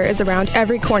adventure is around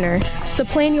every corner, so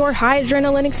plan your high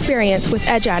adrenaline experience with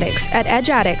Edge Addicts at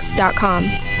edgeaddicts.com.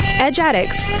 Edge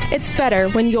Addicts, it's better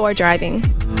when you're driving.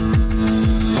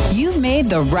 You've made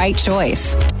the right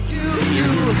choice.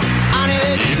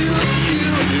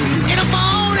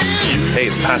 Hey,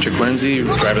 it's Patrick Lindsay,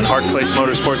 driving Park Place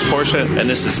Motorsports Porsche, and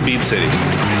this is Speed City.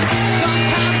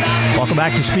 Welcome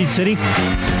back to Speed City.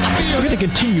 We're going to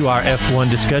continue our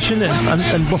F1 discussion.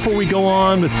 And before we go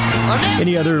on with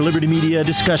any other Liberty Media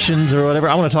discussions or whatever,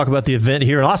 I want to talk about the event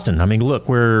here in Austin. I mean, look,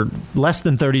 we're less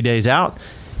than 30 days out.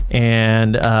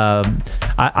 And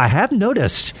I have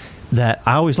noticed that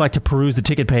I always like to peruse the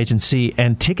ticket page and see,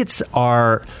 and tickets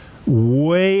are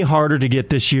way harder to get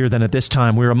this year than at this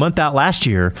time. We were a month out last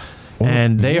year,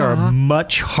 and they are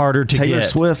much harder to get. Taylor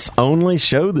Swift's only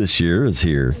show this year is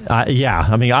here. Yeah,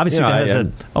 I mean, obviously that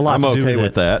has a lot to do with it. I'm okay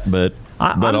with that, but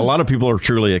a lot of people are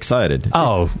truly excited.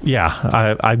 Oh,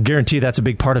 yeah. I guarantee that's a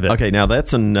big part of it. Okay, now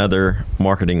that's another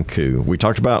marketing coup. We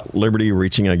talked about Liberty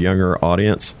reaching a younger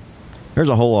audience. There's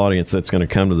a whole audience that's going to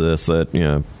come to this that,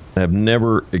 have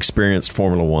never experienced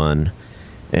Formula One,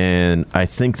 and I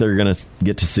think they're going to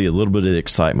get to see a little bit of the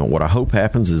excitement. What I hope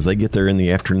happens is they get there in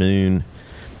the afternoon,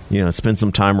 spend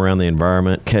some time around the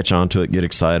environment, catch on to it, get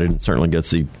excited, and certainly get to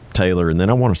see Taylor. And then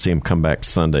I want to see him come back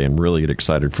Sunday and really get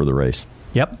excited for the race.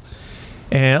 Yep.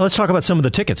 And let's talk about some of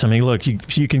the tickets. I mean, look,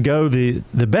 you can go, the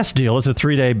best deal is a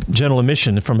 3-day general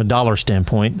admission from a dollar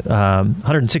standpoint,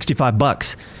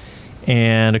 $165.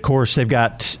 And, of course, they've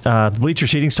got the bleacher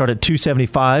seating start at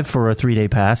 $275 for a 3-day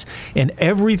pass. And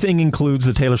everything includes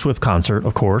the Taylor Swift concert,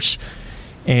 of course.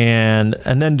 And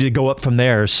then you go up from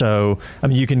there. So, I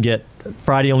mean, you can get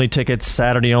Friday-only tickets,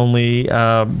 Saturday-only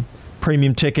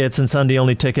premium tickets, and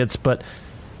Sunday-only tickets. But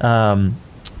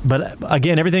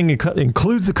again, everything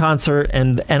includes the concert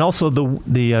and also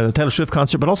the Taylor Swift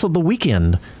concert, but also the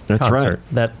weekend concert.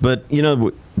 That's right. But,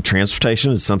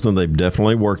 transportation is something they've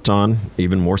definitely worked on,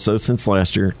 even more so since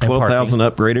last year. 12,000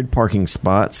 upgraded parking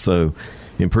spots, so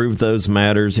improve those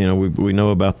matters. We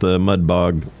know about the mud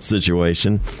bog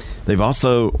situation. They've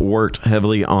also worked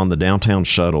heavily on the downtown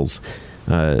shuttles.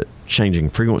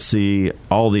 changing frequency,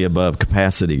 all the above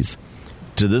capacities.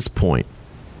 To this point,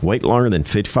 wait longer than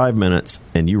 55 minutes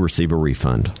and you receive a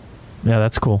refund. Yeah,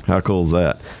 that's cool. How cool is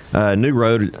that? New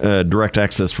road, direct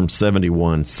access from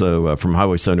 71. So from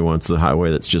Highway 71 to the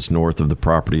highway that's just north of the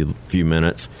property, a few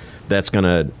minutes. That's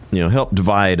going to help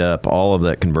divide up all of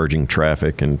that converging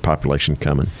traffic and population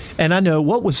coming. And I know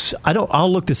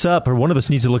I'll look this up, or one of us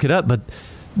needs to look it up, but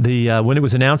when it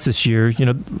was announced this year,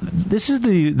 this is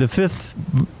the fifth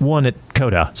one at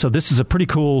COTA. So this is a pretty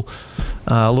cool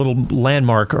little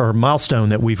landmark or milestone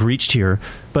that we've reached here.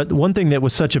 But one thing that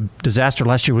was such a disaster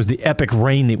last year was the epic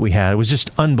rain that we had. It was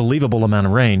just unbelievable amount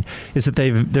of rain. Is that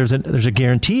there's a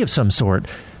guarantee of some sort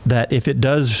that if it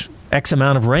does X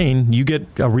amount of rain, you get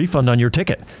a refund on your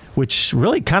ticket, which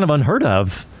really kind of unheard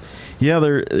of. Yeah,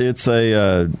 it's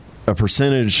a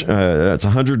percentage. It's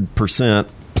 100%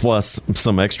 plus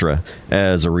some extra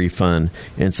as a refund,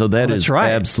 and so that is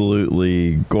right.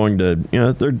 Absolutely going to.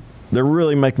 They're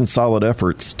really making solid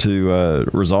efforts to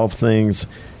resolve things,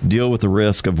 deal with the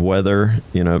risk of weather.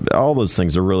 All those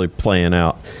things are really playing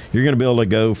out. You're going to be able to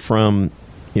go from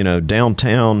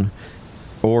downtown.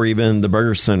 Or even the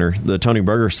Burger Center, the Tony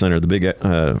Burger Center, the big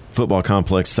football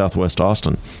complex southwest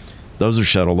Austin. Those are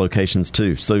shuttle locations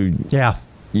too. So yeah,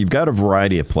 you've got a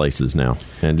variety of places now,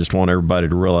 and just want everybody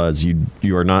to realize you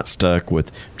are not stuck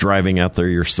with driving out there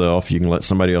yourself. You can let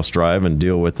somebody else drive and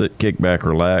deal with it. Kick back,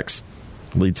 relax,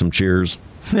 lead some cheers,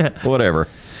 whatever.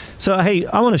 So, hey,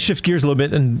 I want to shift gears a little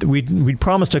bit, and we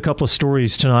promised a couple of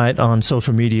stories tonight on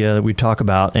social media that we'd talk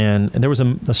about, and there was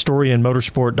a story in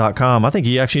motorsport.com. I think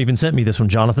you actually even sent me this one,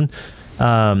 Jonathan.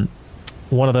 One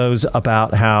of those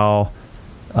about how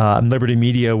Liberty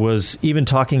Media was even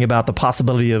talking about the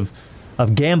possibility of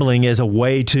gambling as a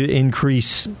way to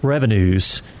increase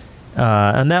revenues.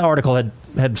 And that article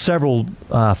had several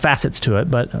facets to it,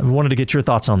 but I wanted to get your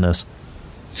thoughts on this.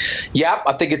 Yeah,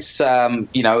 I think it's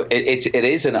it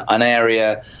is an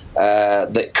area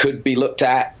that could be looked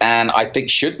at, and I think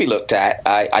should be looked at.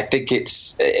 I think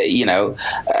it's look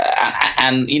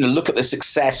at the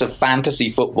success of fantasy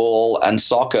football and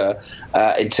soccer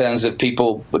in terms of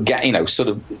people sort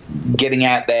of getting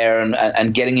out there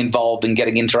and getting involved and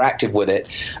getting interactive with it.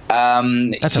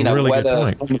 That's a really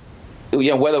good point.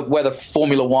 Whether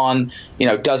Formula One,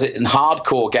 does it in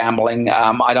hardcore gambling,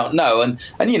 I don't know. And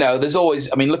there's always,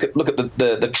 look at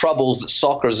the troubles that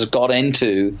soccer has got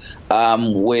into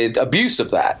with abuse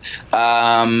of that.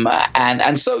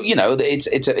 And so,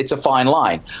 it's a fine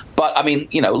line. But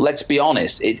let's be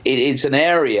honest. It's an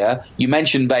area. You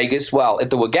mentioned Vegas. Well, if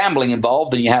there were gambling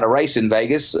involved and you had a race in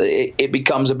Vegas, it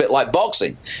becomes a bit like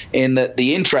boxing, in that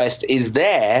the interest is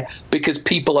there because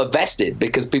people are vested.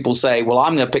 Because people say, well,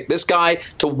 I'm going to pick this guy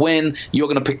to win. You're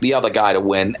going to pick the other guy to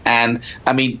win. And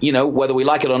whether we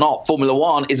like it or not, Formula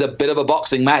One is a bit of a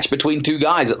boxing match between two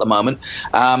guys at the moment.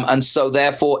 And so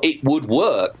therefore it would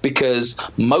work because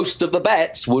most of the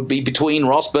bets would be between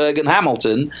Rosberg and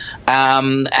Hamilton.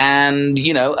 And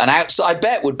an outside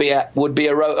bet would be a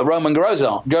Roman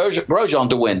Grosjean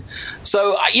to win.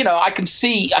 So I can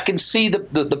see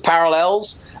the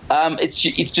parallels.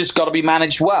 It's just got to be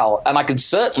managed well, and I can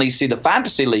certainly see the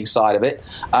fantasy league side of it.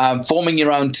 Forming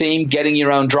your own team, getting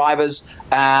your own drivers,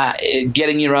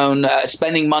 getting your own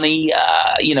spending money,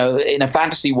 in a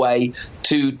fantasy way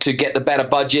to get the better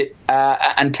budget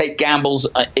and take gambles,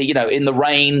 in the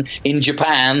rain in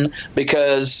Japan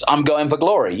because I'm going for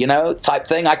glory, type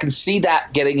thing. I can see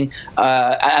that getting,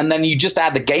 and then you just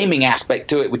add the gaming aspect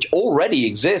to it, which already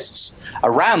exists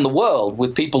around the world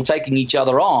with people taking each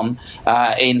other on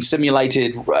in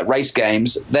simulated race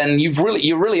games. Then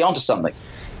you're really onto something.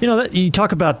 You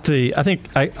talk about I think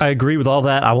I agree with all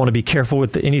that. I want to be careful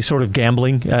with any sort of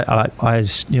gambling.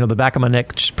 The back of my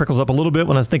neck just prickles up a little bit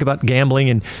when I think about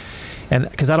gambling, and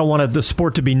because I don't want the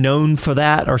sport to be known for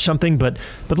that or something. But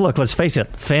look, let's face it,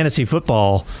 fantasy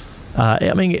football. I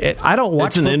don't watch.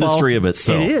 It's an football. Industry of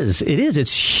itself. It is.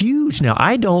 It's huge now.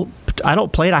 I don't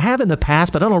play it. I have in the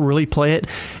past, but I don't really play it.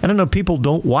 And I know people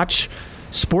don't watch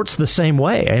sports the same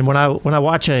way. And when I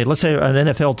watch let's say an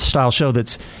NFL style show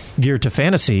that's geared to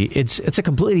fantasy, it's a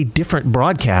completely different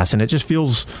broadcast, and it just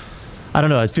feels, I don't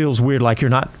know, it feels weird, like you're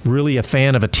not really a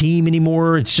fan of a team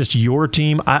anymore. It's just your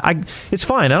team. It's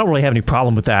fine. I don't really have any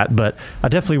problem with that, but I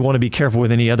definitely want to be careful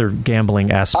with any other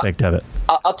gambling aspect of it.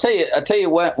 I'll tell you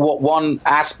what one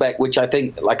aspect, which I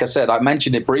think, like I said, I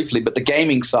mentioned it briefly, but the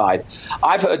gaming side,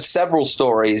 I've heard several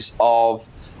stories of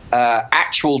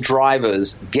actual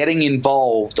drivers getting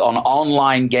involved on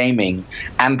online gaming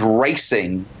and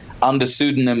racing under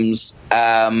pseudonyms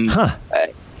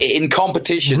in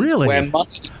competitions. Really? Where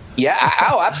money,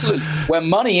 absolutely, where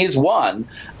money is won,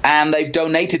 and they've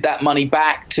donated that money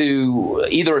back to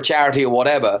either a charity or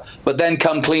whatever, but then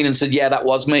come clean and said, yeah, that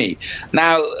was me.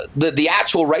 Now, the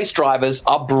actual race drivers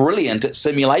are brilliant at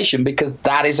simulation, because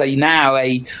that is now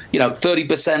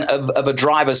 30% of a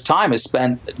driver's time is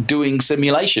spent doing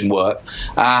simulation work,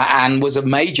 and was a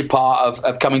major part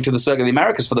of coming to the Circuit of the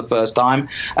Americas for the first time.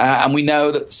 And we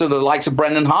know that the likes of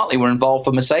Brendan Hartley were involved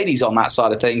for Mercedes on that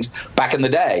side of things back in the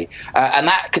day. And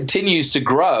that continues to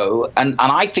grow. And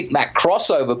I think that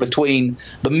crossover between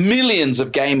the millions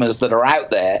of gamers that are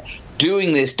out there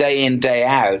doing this day in, day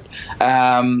out.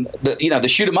 The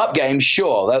shoot 'em up games,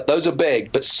 sure, those are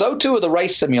big, but so too are the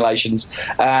race simulations.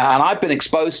 And I've been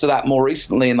exposed to that more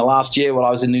recently in the last year when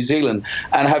I was in New Zealand,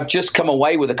 and have just come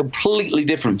away with a completely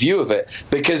different view of it,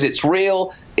 because it's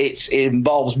real. It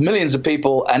involves millions of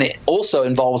people, and it also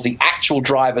involves the actual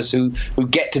drivers who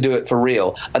get to do it for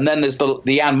real. And then there's the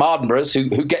Jan Mardenboroughs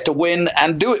who get to win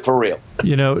and do it for real.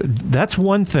 That's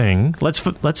one thing. Let's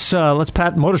pat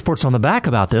Motorsports on the back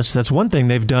about this. That's one thing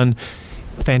they've done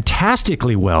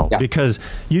fantastically well, because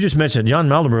you just mentioned Jan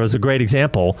Mardenborough is a great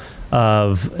example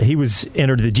of, he was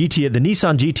entered the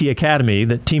Nissan GT Academy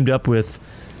that teamed up with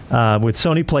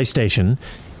Sony PlayStation,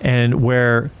 and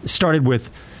where started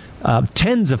with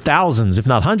tens of thousands, if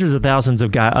not hundreds of thousands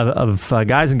of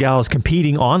guys and gals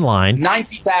competing online.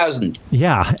 90,000.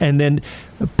 Yeah, and then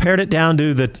pared it down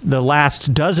to the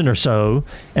last dozen or so,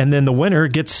 and then the winner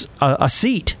gets a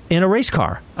seat in a race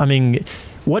car. I mean,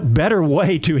 what better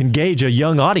way to engage a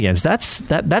young audience? That's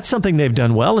something they've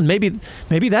done well, and maybe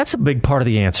that's a big part of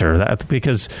the answer,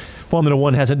 because Formula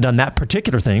One hasn't done that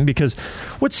particular thing. Because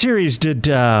what series did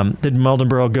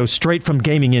Mardenborough go straight from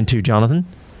gaming into, Jonathan?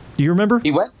 Do you remember?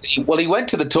 He went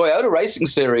to the Toyota Racing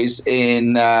Series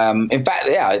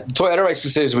Toyota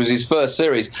Racing Series was his first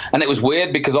series, and it was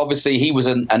weird because obviously he was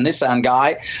a Nissan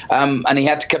guy, and he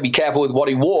had to be careful with what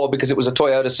he wore because it was a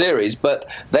Toyota Series.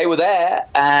 But they were there,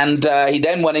 and he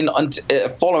then went in.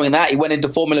 Following that, he went into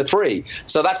Formula 3.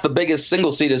 So that's the biggest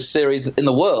single-seater series in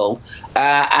the world,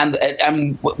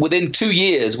 and within 2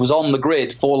 years was on the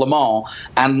grid for Le Mans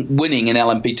and winning in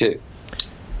LMP2.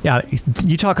 Yeah,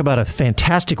 you talk about a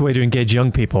fantastic way to engage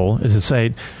young people, is to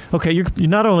say, okay, you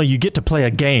not only you get to play a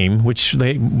game, which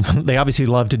they obviously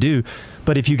love to do,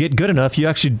 but if you get good enough, you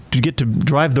actually get to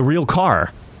drive the real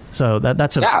car. So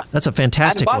that's a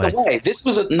fantastic way. And by the way, this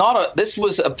was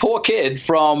a poor kid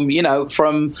from a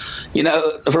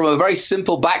very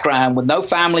simple background with no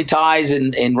family ties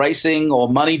in racing or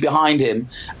money behind him.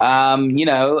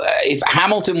 If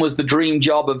Hamilton was the dream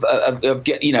job of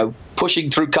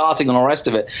pushing through karting and all the rest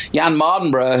of it, Jan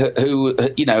Mardenborough, who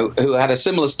had a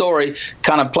similar story,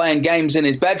 kind of playing games in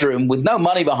his bedroom with no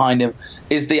money behind him,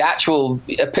 is the actual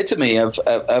epitome of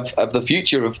the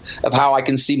future of how I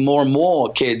can see more and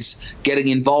more kids getting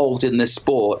involved in this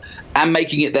sport and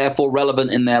making it therefore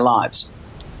relevant in their lives.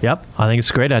 Yep, I think it's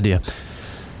a great idea.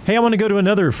 Hey, I want to go to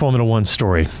another Formula One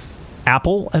story.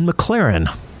 Apple and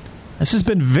McLaren. This has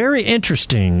been very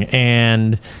interesting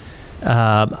and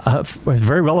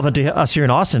very relevant to us here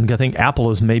in Austin. I think Apple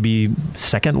is maybe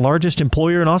second largest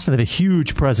employer in Austin. They have a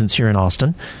huge presence here in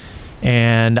Austin.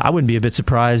 And I wouldn't be a bit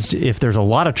surprised if there's a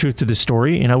lot of truth to this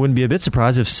story, and I wouldn't be a bit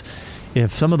surprised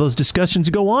if some of those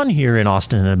discussions go on here in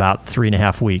Austin in about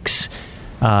 3.5 weeks.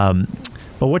 But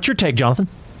what's your take, Jonathan?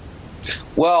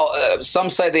 Well, some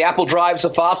say the Apple drives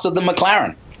are faster than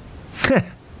McLaren.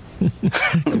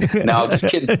 No, just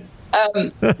kidding.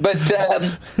 I'm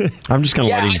just going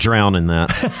to let him drown in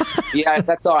that. Yeah,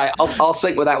 that's all right. I'll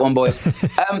sink with that one, boys.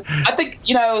 I think,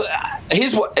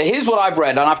 here's what I've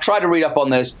read, and I've tried to read up on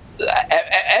this.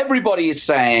 Everybody is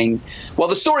saying, well,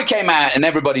 the story came out and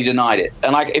everybody denied it.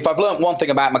 And if I've learned one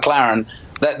thing about McLaren,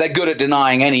 that they're good at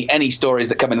denying any stories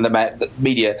that come into the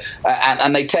media,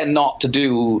 and they tend not to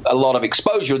do a lot of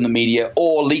exposure in the media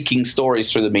or leaking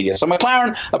stories through the media. So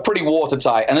McLaren are pretty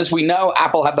watertight, and as we know,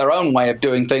 Apple have their own way of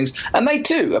doing things, and they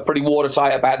too are pretty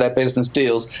watertight about their business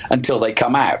deals until they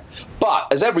come out. But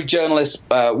as every journalist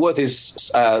worth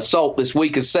his salt this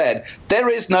week has said, there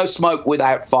is no smoke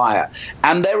without fire,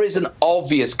 and there is an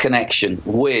obvious connection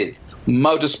with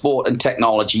motorsport and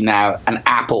technology now, and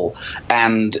Apple,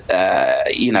 and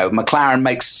McLaren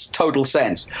makes total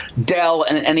sense. Dell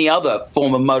and any other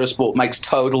form of motorsport makes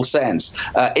total sense.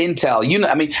 Intel,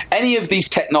 any of these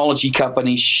technology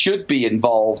companies should be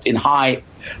involved in high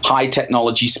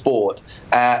technology sport.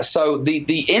 So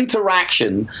the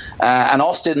interaction, and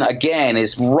Austin again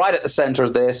is right at the center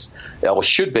of this, or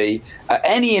should be,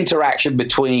 any interaction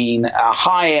between a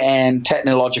high-end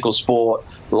technological sport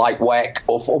like WEC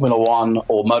or Formula One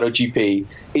or MotoGP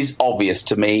is obvious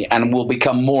to me and will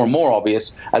become more and more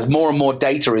obvious as more and more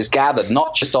data is gathered,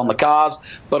 not just on the cars,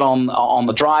 but on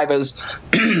the drivers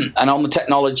and on the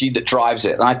technology that drives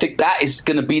it. And I think that is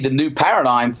going to be the new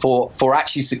paradigm for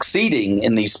actually succeeding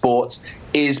in these sports,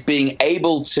 is being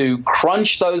able to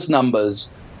crunch those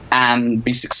numbers and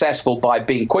be successful by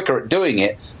being quicker at doing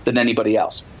it than anybody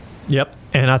else. Yep.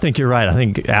 And I think you're right. I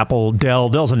think Apple,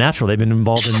 Dell's a natural. They've been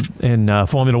involved in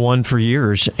Formula One for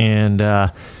years. And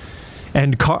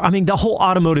car, I mean, the whole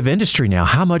automotive industry now,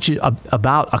 how much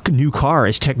about a new car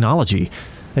is technology?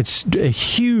 It's a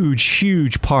huge,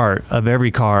 huge part of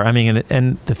every car. I mean,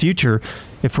 and the future,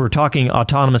 if we're talking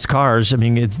autonomous cars, I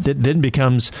mean, it then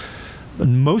becomes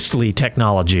mostly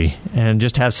technology and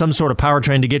just have some sort of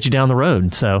powertrain to get you down the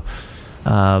road. So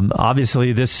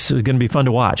obviously this is going to be fun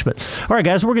to watch. But all right,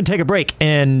 guys, we're going to take a break,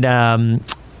 and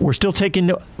we're still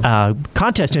taking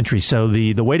contest entries. So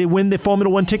the way to win the Formula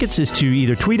One tickets is to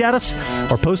either tweet at us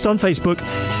or post on Facebook.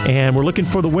 And we're looking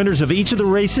for the winners of each of the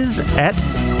races at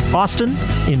Austin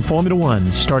in Formula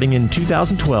One starting in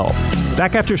 2012.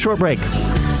 Back after a short break.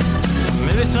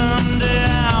 Maybe someday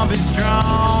I'll be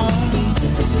strong.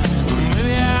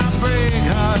 Maybe I'll break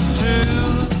hearts too.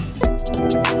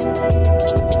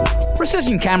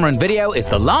 Precision Camera and Video is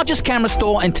the largest camera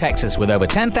store in Texas with over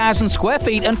 10,000 square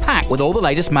feet and packed with all the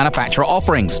latest manufacturer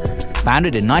offerings.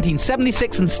 Founded in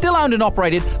 1976 and still owned and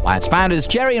operated by its founders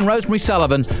Jerry and Rosemary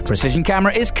Sullivan, Precision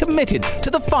Camera is committed to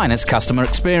the finest customer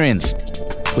experience.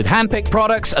 With hand-picked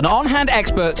products and on-hand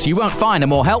experts, you won't find a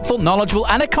more helpful, knowledgeable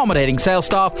and accommodating sales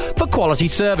staff for quality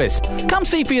service. Come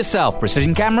see for yourself.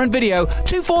 Precision Camera and Video,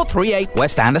 2438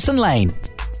 West Anderson Lane.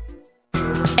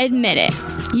 Admit it.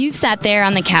 You've sat there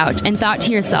on the couch and thought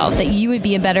to yourself that you would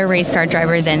be a better race car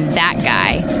driver than that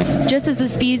guy. Just as the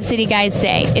Speed City guys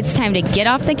say, it's time to get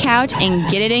off the couch and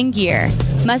get it in gear.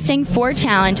 Mustang Ford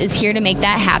Challenge is here to make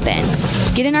that happen.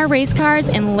 Get in our race cars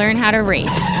and learn how to race.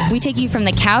 We take you from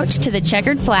the couch to the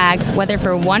checkered flag, whether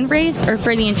for one race or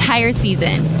for the entire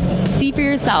season. See for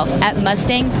yourself at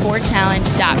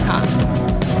MustangFordChallenge.com.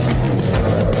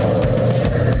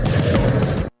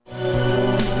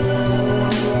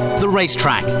 The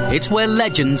racetrack. It's where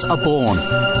legends are born,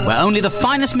 where only the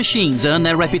finest machines earn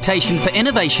their reputation for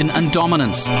innovation and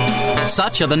dominance.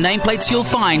 Such are the nameplates you'll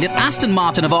find at Aston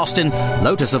Martin of Austin,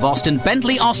 Lotus of Austin,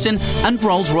 Bentley Austin, and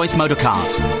Rolls-Royce Motor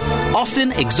Cars.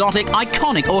 Austin, exotic,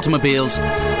 iconic automobiles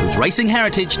whose racing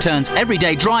heritage turns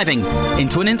everyday driving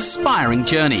into an inspiring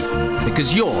journey,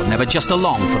 because you're never just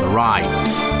along for the ride.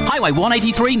 Highway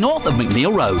 183 north of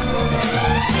McNeil Road.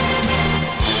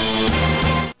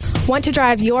 Want to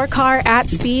drive your car at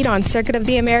speed on Circuit of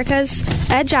the Americas?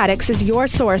 Edge Addicts is your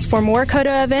source for more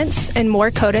COTA events and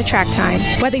more COTA track time.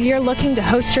 Whether you're looking to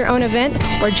host your own event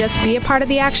or just be a part of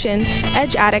the action,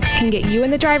 Edge Addicts can get you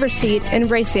in the driver's seat and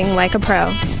racing like a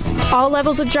pro. All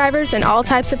levels of drivers and all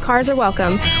types of cars are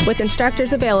welcome, with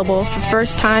instructors available for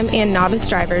first-time and novice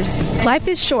drivers. Life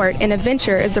is short and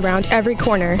adventure is around every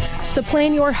corner, so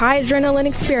plan your high adrenaline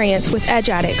experience with Edge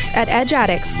Addicts at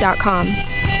edgeaddicts.com.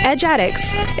 Edge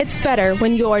Addicts, it's better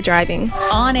when you're driving.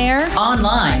 On air,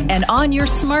 online, and on your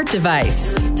smart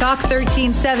device. Talk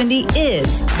 1370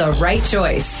 is the right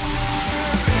choice.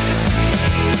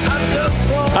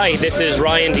 Hi, this is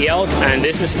Ryan DeYelk, and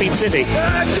this is Speed City.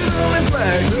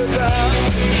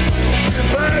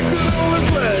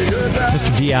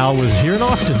 Mr. Dial was here in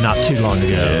Austin not too long ago.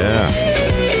 Yeah.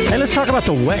 Hey, let's talk about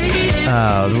the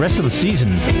WEC, the rest of the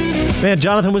season. Man,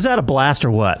 Jonathan, was that a blast or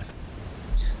what?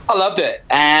 I loved it.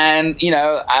 And, you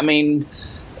know, I mean,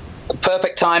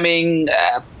 perfect timing,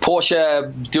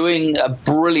 Porsche doing a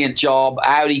brilliant job,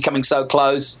 Audi coming so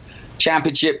close,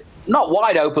 championship not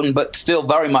wide open, but still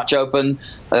very much open.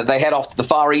 They head off to the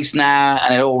Far East now,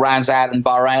 and it all rounds out in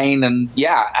Bahrain. And,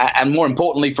 yeah, and more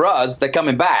importantly for us, they're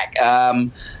coming back.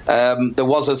 There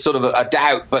was a sort of a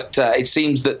doubt, but it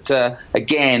seems that,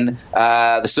 again,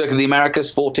 the Circuit of the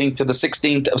Americas, 14th to the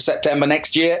 16th of September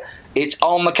next year, it's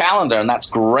on the calendar, and that's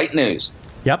great news.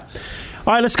 Yep.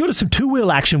 All right, let's go to some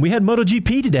two-wheel action. We had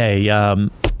MotoGP today.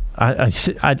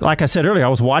 Like I said earlier, I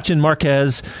was watching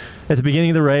Marquez at the beginning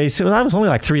of the race. I was only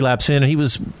like 3 laps in, and he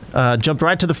was jumped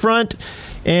right to the front,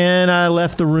 and I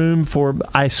left the room for,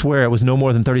 I swear, it was no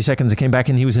more than 30 seconds. I came back,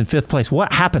 and he was in 5th place.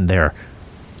 What happened there?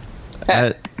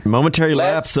 Momentary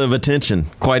lapse of attention.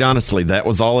 Quite honestly, that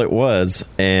was all it was,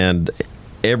 and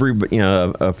a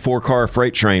 4-car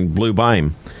freight train blew by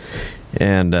him.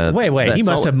 And wait, he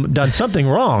must have done something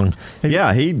wrong.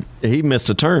 Yeah, he missed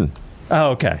a turn.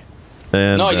 Oh, okay.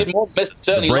 And, no, he didn't miss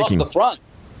the turn. He lost the front.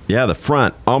 Yeah, the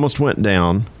front almost went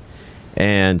down,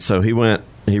 and so he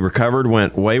recovered,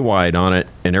 went way wide on it,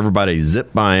 and everybody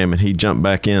zipped by him, and he jumped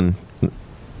back in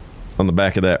on the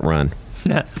back of that run.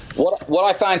 What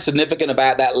I find significant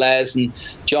about that, Les and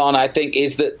John, I think,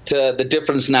 is that the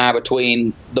difference now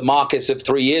between the Marcus of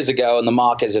 3 years ago and the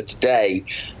Marcus of today.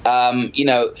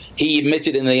 He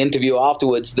admitted in the interview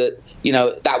afterwards that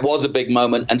that was a big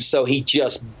moment, and so he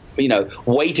just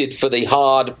waited for the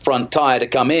hard front tire to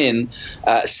come in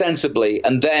sensibly,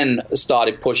 and then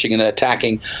started pushing and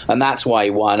attacking, and that's why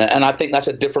he won. And I think that's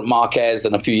a different Marquez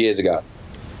than a few years ago.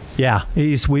 Yeah,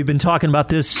 we've been talking about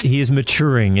this. He is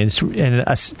maturing, and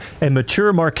a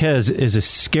mature Marquez is a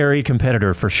scary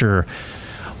competitor for sure.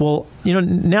 Well,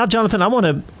 now, Jonathan, I want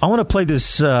to play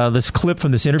this clip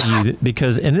from this interview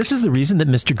because this is the reason that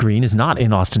Mr. Green is not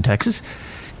in Austin, Texas,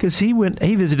 because he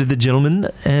visited the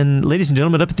gentlemen and ladies and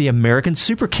gentlemen up at the American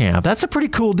Super Camp. That's a pretty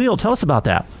cool deal. Tell us about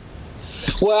that.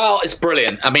 Well, it's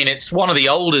brilliant. I mean, it's one of the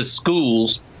oldest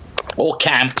schools or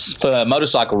camps for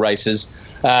motorcycle racers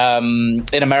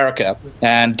in America,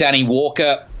 and Danny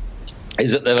Walker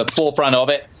is at the forefront of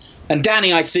it. And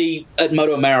Danny, I see at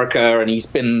Moto America, and he's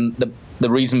been the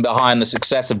reason behind the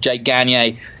success of Jake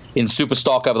Gagne in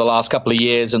Superstock over the last couple of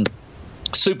years, and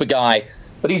super guy.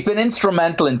 But he's been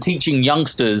instrumental in teaching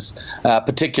youngsters,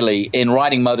 particularly in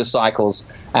riding motorcycles.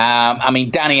 Danny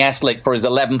Eslick, for his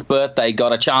 11th birthday,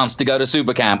 got a chance to go to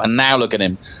Supercamp, and now look at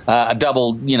him, a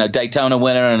double, Daytona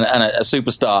winner and a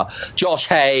superstar. Josh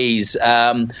Hayes,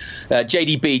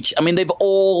 JD Beach. I mean, they've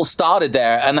all started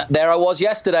there, and there I was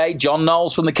yesterday. John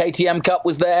Knowles from the KTM Cup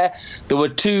was there. There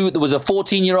was a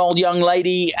 14-year-old young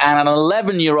lady and an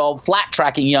 11-year-old flat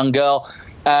tracking young girl.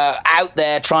 Out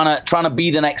there trying to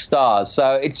be the next stars.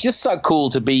 So it's just so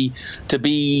cool to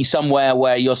be somewhere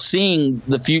where you're seeing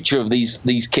the future of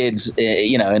these kids,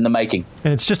 in the making.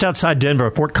 And it's just outside Denver,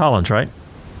 Fort Collins, right?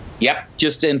 Yep,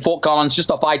 just in Fort Collins,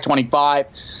 just off I-25.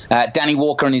 Danny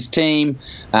Walker and his team,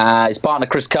 his partner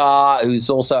Chris Carr, who's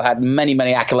also had many,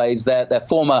 many accolades. They're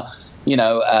former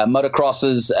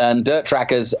motocrossers and dirt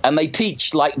trackers, and they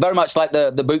teach very much like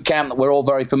the boot camp that we're all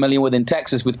very familiar with in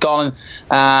Texas with Colin,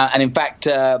 and in fact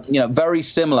very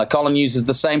similar. Colin uses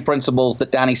the same principles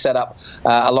that Danny set up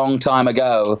a long time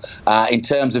ago in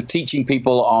terms of teaching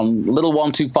people on little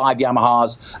 125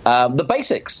 Yamahas the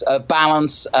basics of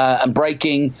balance and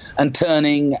braking and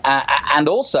turning, and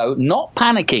also not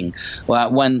panicking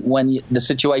when the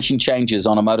situation changes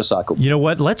on a motorcycle. You know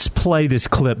what? Let's play this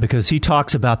clip because he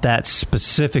talks about that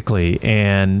specifically,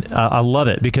 and I love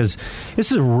it because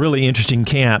this is a really interesting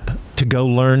camp to go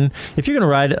learn. If you're going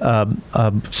to ride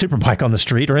a super bike on the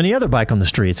street or any other bike on the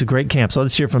street, it's a great camp. So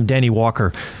let's hear from Danny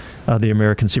Walker, the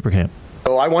American Super Camp.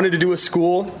 So I wanted to do a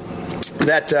school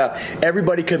that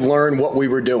everybody could learn what we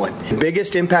were doing. The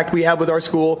biggest impact we have with our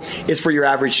school is for your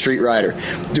average street rider.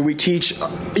 Do we teach?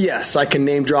 Yes, I can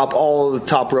name drop all of the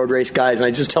top road race guys, and I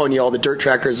was just telling you all the dirt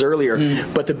trackers earlier.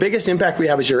 But the biggest impact we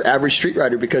have is your average street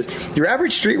rider, because your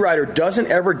average street rider doesn't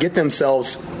ever get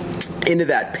themselves into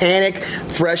that panic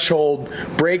threshold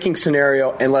braking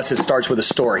scenario unless it starts with a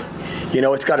story.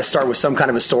 It's got to start with some kind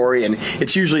of a story, and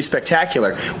it's usually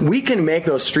spectacular. We can make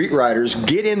those street riders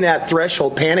get in that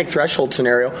panic threshold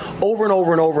scenario over and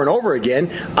over and over and over again,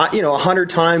 100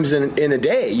 times in a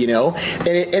day,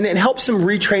 and it helps them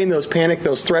retrain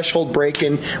those threshold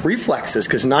braking reflexes,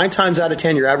 because 9 times out of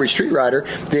 10, your average street rider,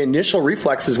 the initial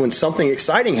reflexes when something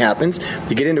exciting happens,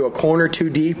 they get into a corner too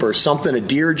deep or something, a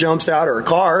deer jumps out or a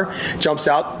car jumps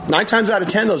out, 9 times out of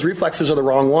 10, those reflexes are the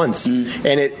wrong ones,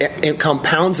 and it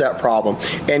compounds that problem.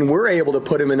 And we're able to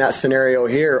put them in that scenario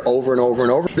here over and over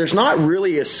and over. There's not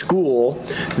really a school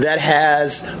that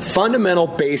has fundamental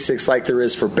basics like there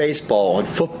is for baseball and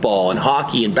football and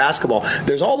hockey and basketball.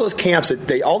 There's all those camps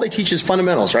that all they teach is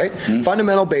fundamentals, right?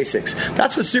 Fundamental basics.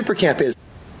 That's what Super Camp is.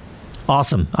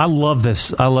 Awesome. I love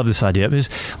this. I love this idea. Because,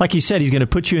 like you said, he's going to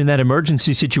put you in that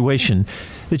emergency situation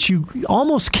that you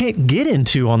almost can't get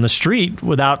into on the street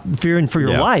without fearing for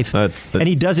your life. That's, and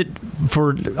he does it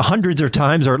for hundreds of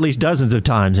times, or at least dozens of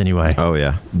times anyway. Oh,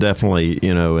 yeah. Definitely,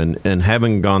 and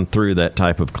having gone through that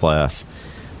type of class,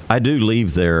 I do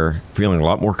leave there feeling a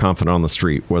lot more confident on the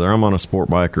street. Whether I'm on a sport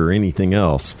bike or anything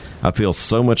else, I feel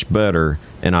so much better,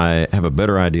 and I have a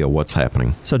better idea of what's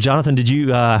happening. So, Jonathan,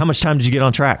 how much time did you get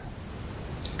on track?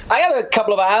 I had a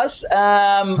couple of hours.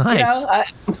 Nice.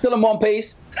 I'm still in one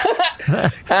piece.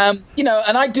 And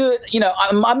I do it.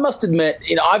 I must admit,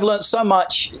 I've learned so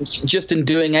much just in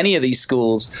doing any of these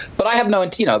schools. But I have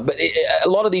but a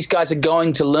lot of these guys are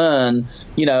going to learn,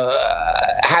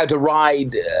 how to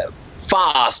ride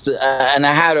fast and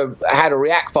how to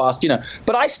react fast,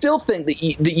 But I still think that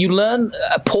you learn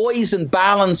poise and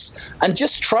balance and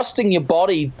just trusting your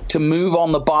body to move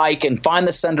on the bike and find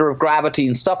the center of gravity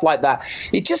and stuff like that.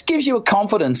 It just gives you a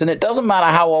confidence, and it doesn't matter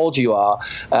how old you are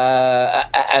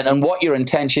and what your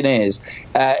intention is.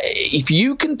 If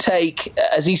you can take,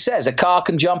 as he says, a car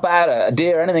can jump out, a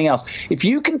deer, anything else. If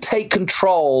you can take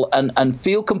control and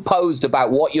feel composed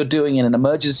about what you're doing in an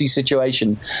emergency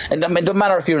situation, and I mean, it doesn't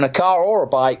matter if you're in a car or a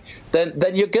bike, then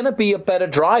you're going to be a better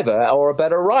driver or a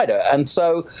better rider. And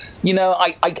so,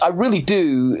 I really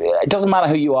do. It doesn't matter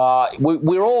who you are.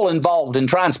 We're all involved in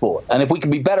transport, and if we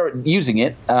can be better at using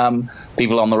it,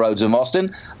 people on the roads of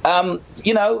Austin,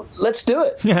 let's do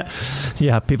it.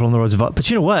 Yeah, people on the roads of Austin. But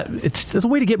you know what? It's a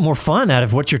way to get more fun out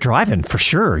of what you're driving, for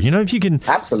sure. If you can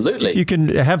absolutely, if you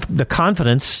can have the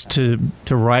confidence to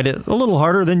ride it a little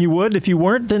harder than you would if you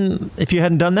weren't. Then if you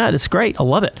hadn't done that, it's great. I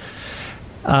love it.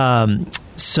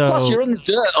 Plus, you're in the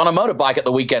dirt on a motorbike at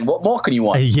the weekend. What more can you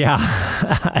want?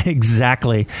 Yeah,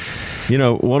 exactly.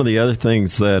 One of the other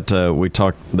things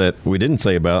that we didn't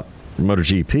say about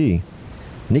MotoGP,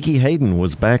 Nicky Hayden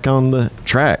was back on the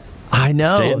track. I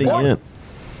know. Standing in.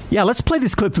 Yeah, let's play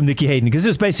this clip from Nicky Hayden, because it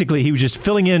was basically he was just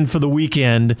filling in for the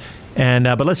weekend. And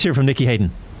but let's hear from Nicky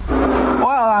Hayden. Well,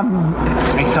 I'm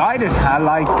excited. I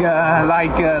like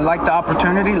the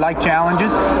opportunity, like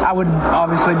challenges. I would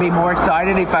obviously be more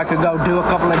excited if I could go do a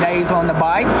couple of days on the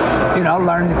bike,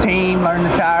 learn the team, learn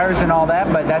the tires and all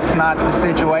that, but that's not the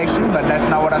situation, but that's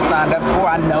not what I signed up for.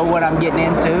 I know what I'm getting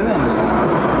into,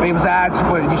 and people's eyes,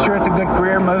 you sure it's a good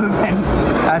career move? And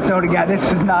I told the guy,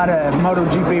 this is not a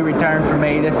MotoGP return for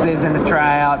me. This isn't a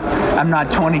tryout. I'm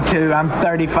not 22. I'm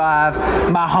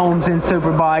 35. My home's in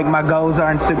Superbike. My goals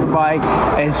are in Superbike.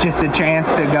 It's just a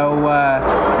chance to go,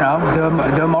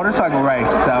 do a motorcycle race.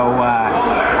 So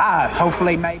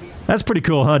hopefully maybe. That's pretty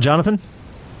cool, huh, Jonathan?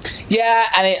 Yeah,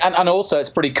 and also it's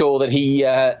pretty cool that he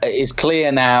is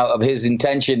clear now of his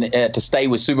intention to stay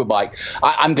with Superbike.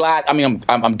 I'm glad. I mean,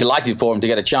 I'm delighted for him to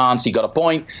get a chance. He got a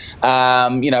point,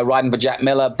 riding for Jack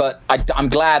Miller. But I'm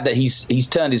glad that he's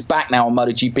turned his back now on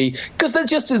MotoGP, because there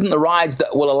just isn't the rides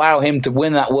that will allow him to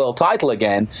win that world title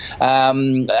again,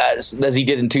 as he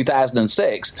did in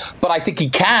 2006. But I think he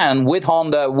can with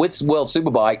Honda, with World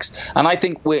Superbikes, and I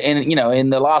think we're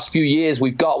in the last few years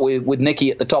we've got with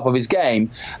Nicky at the top of his game.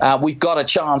 We've got a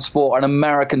chance for an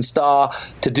American star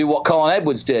to do what Colin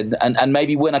Edwards did and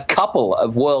maybe win a couple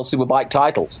of World Superbike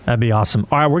titles. That'd be awesome.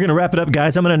 All right, we're going to wrap it up,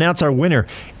 guys. I'm going to announce our winner,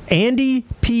 Andy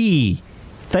P.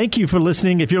 Thank you for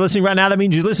listening. If you're listening right now, that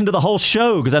means you listened to the whole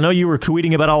show, because I know you were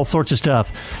tweeting about all sorts of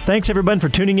stuff. Thanks, everyone, for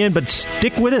tuning in, but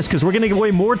stick with us, because we're going to give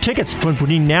away more tickets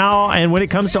between now and when it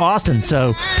comes to Austin.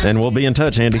 And we'll be in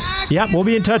touch, Andy. Yeah, we'll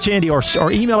be in touch, Andy, or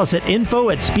email us at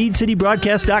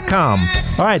info@speedcitybroadcast.com.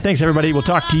 All right, thanks, everybody. We'll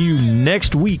talk to you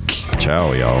next week.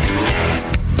 Ciao, y'all.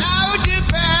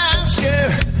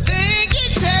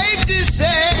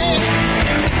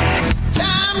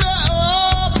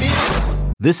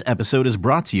 This episode is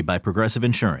brought to you by Progressive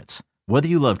Insurance. Whether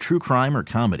you love true crime or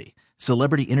comedy,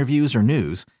 celebrity interviews or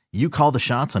news, you call the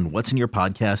shots on what's in your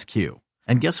podcast queue.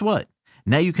 And guess what?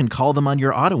 Now you can call them on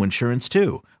your auto insurance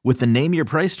too, with the Name Your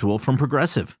Price tool from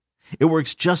Progressive. It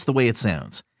works just the way it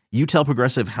sounds. You tell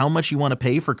Progressive how much you want to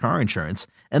pay for car insurance,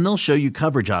 and they'll show you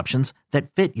coverage options that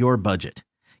fit your budget.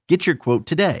 Get your quote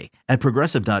today at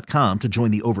Progressive.com to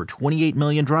join the over 28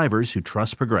 million drivers who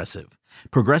trust Progressive.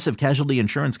 Progressive Casualty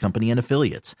Insurance Company and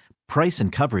Affiliates. Price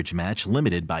and coverage match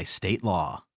limited by state law.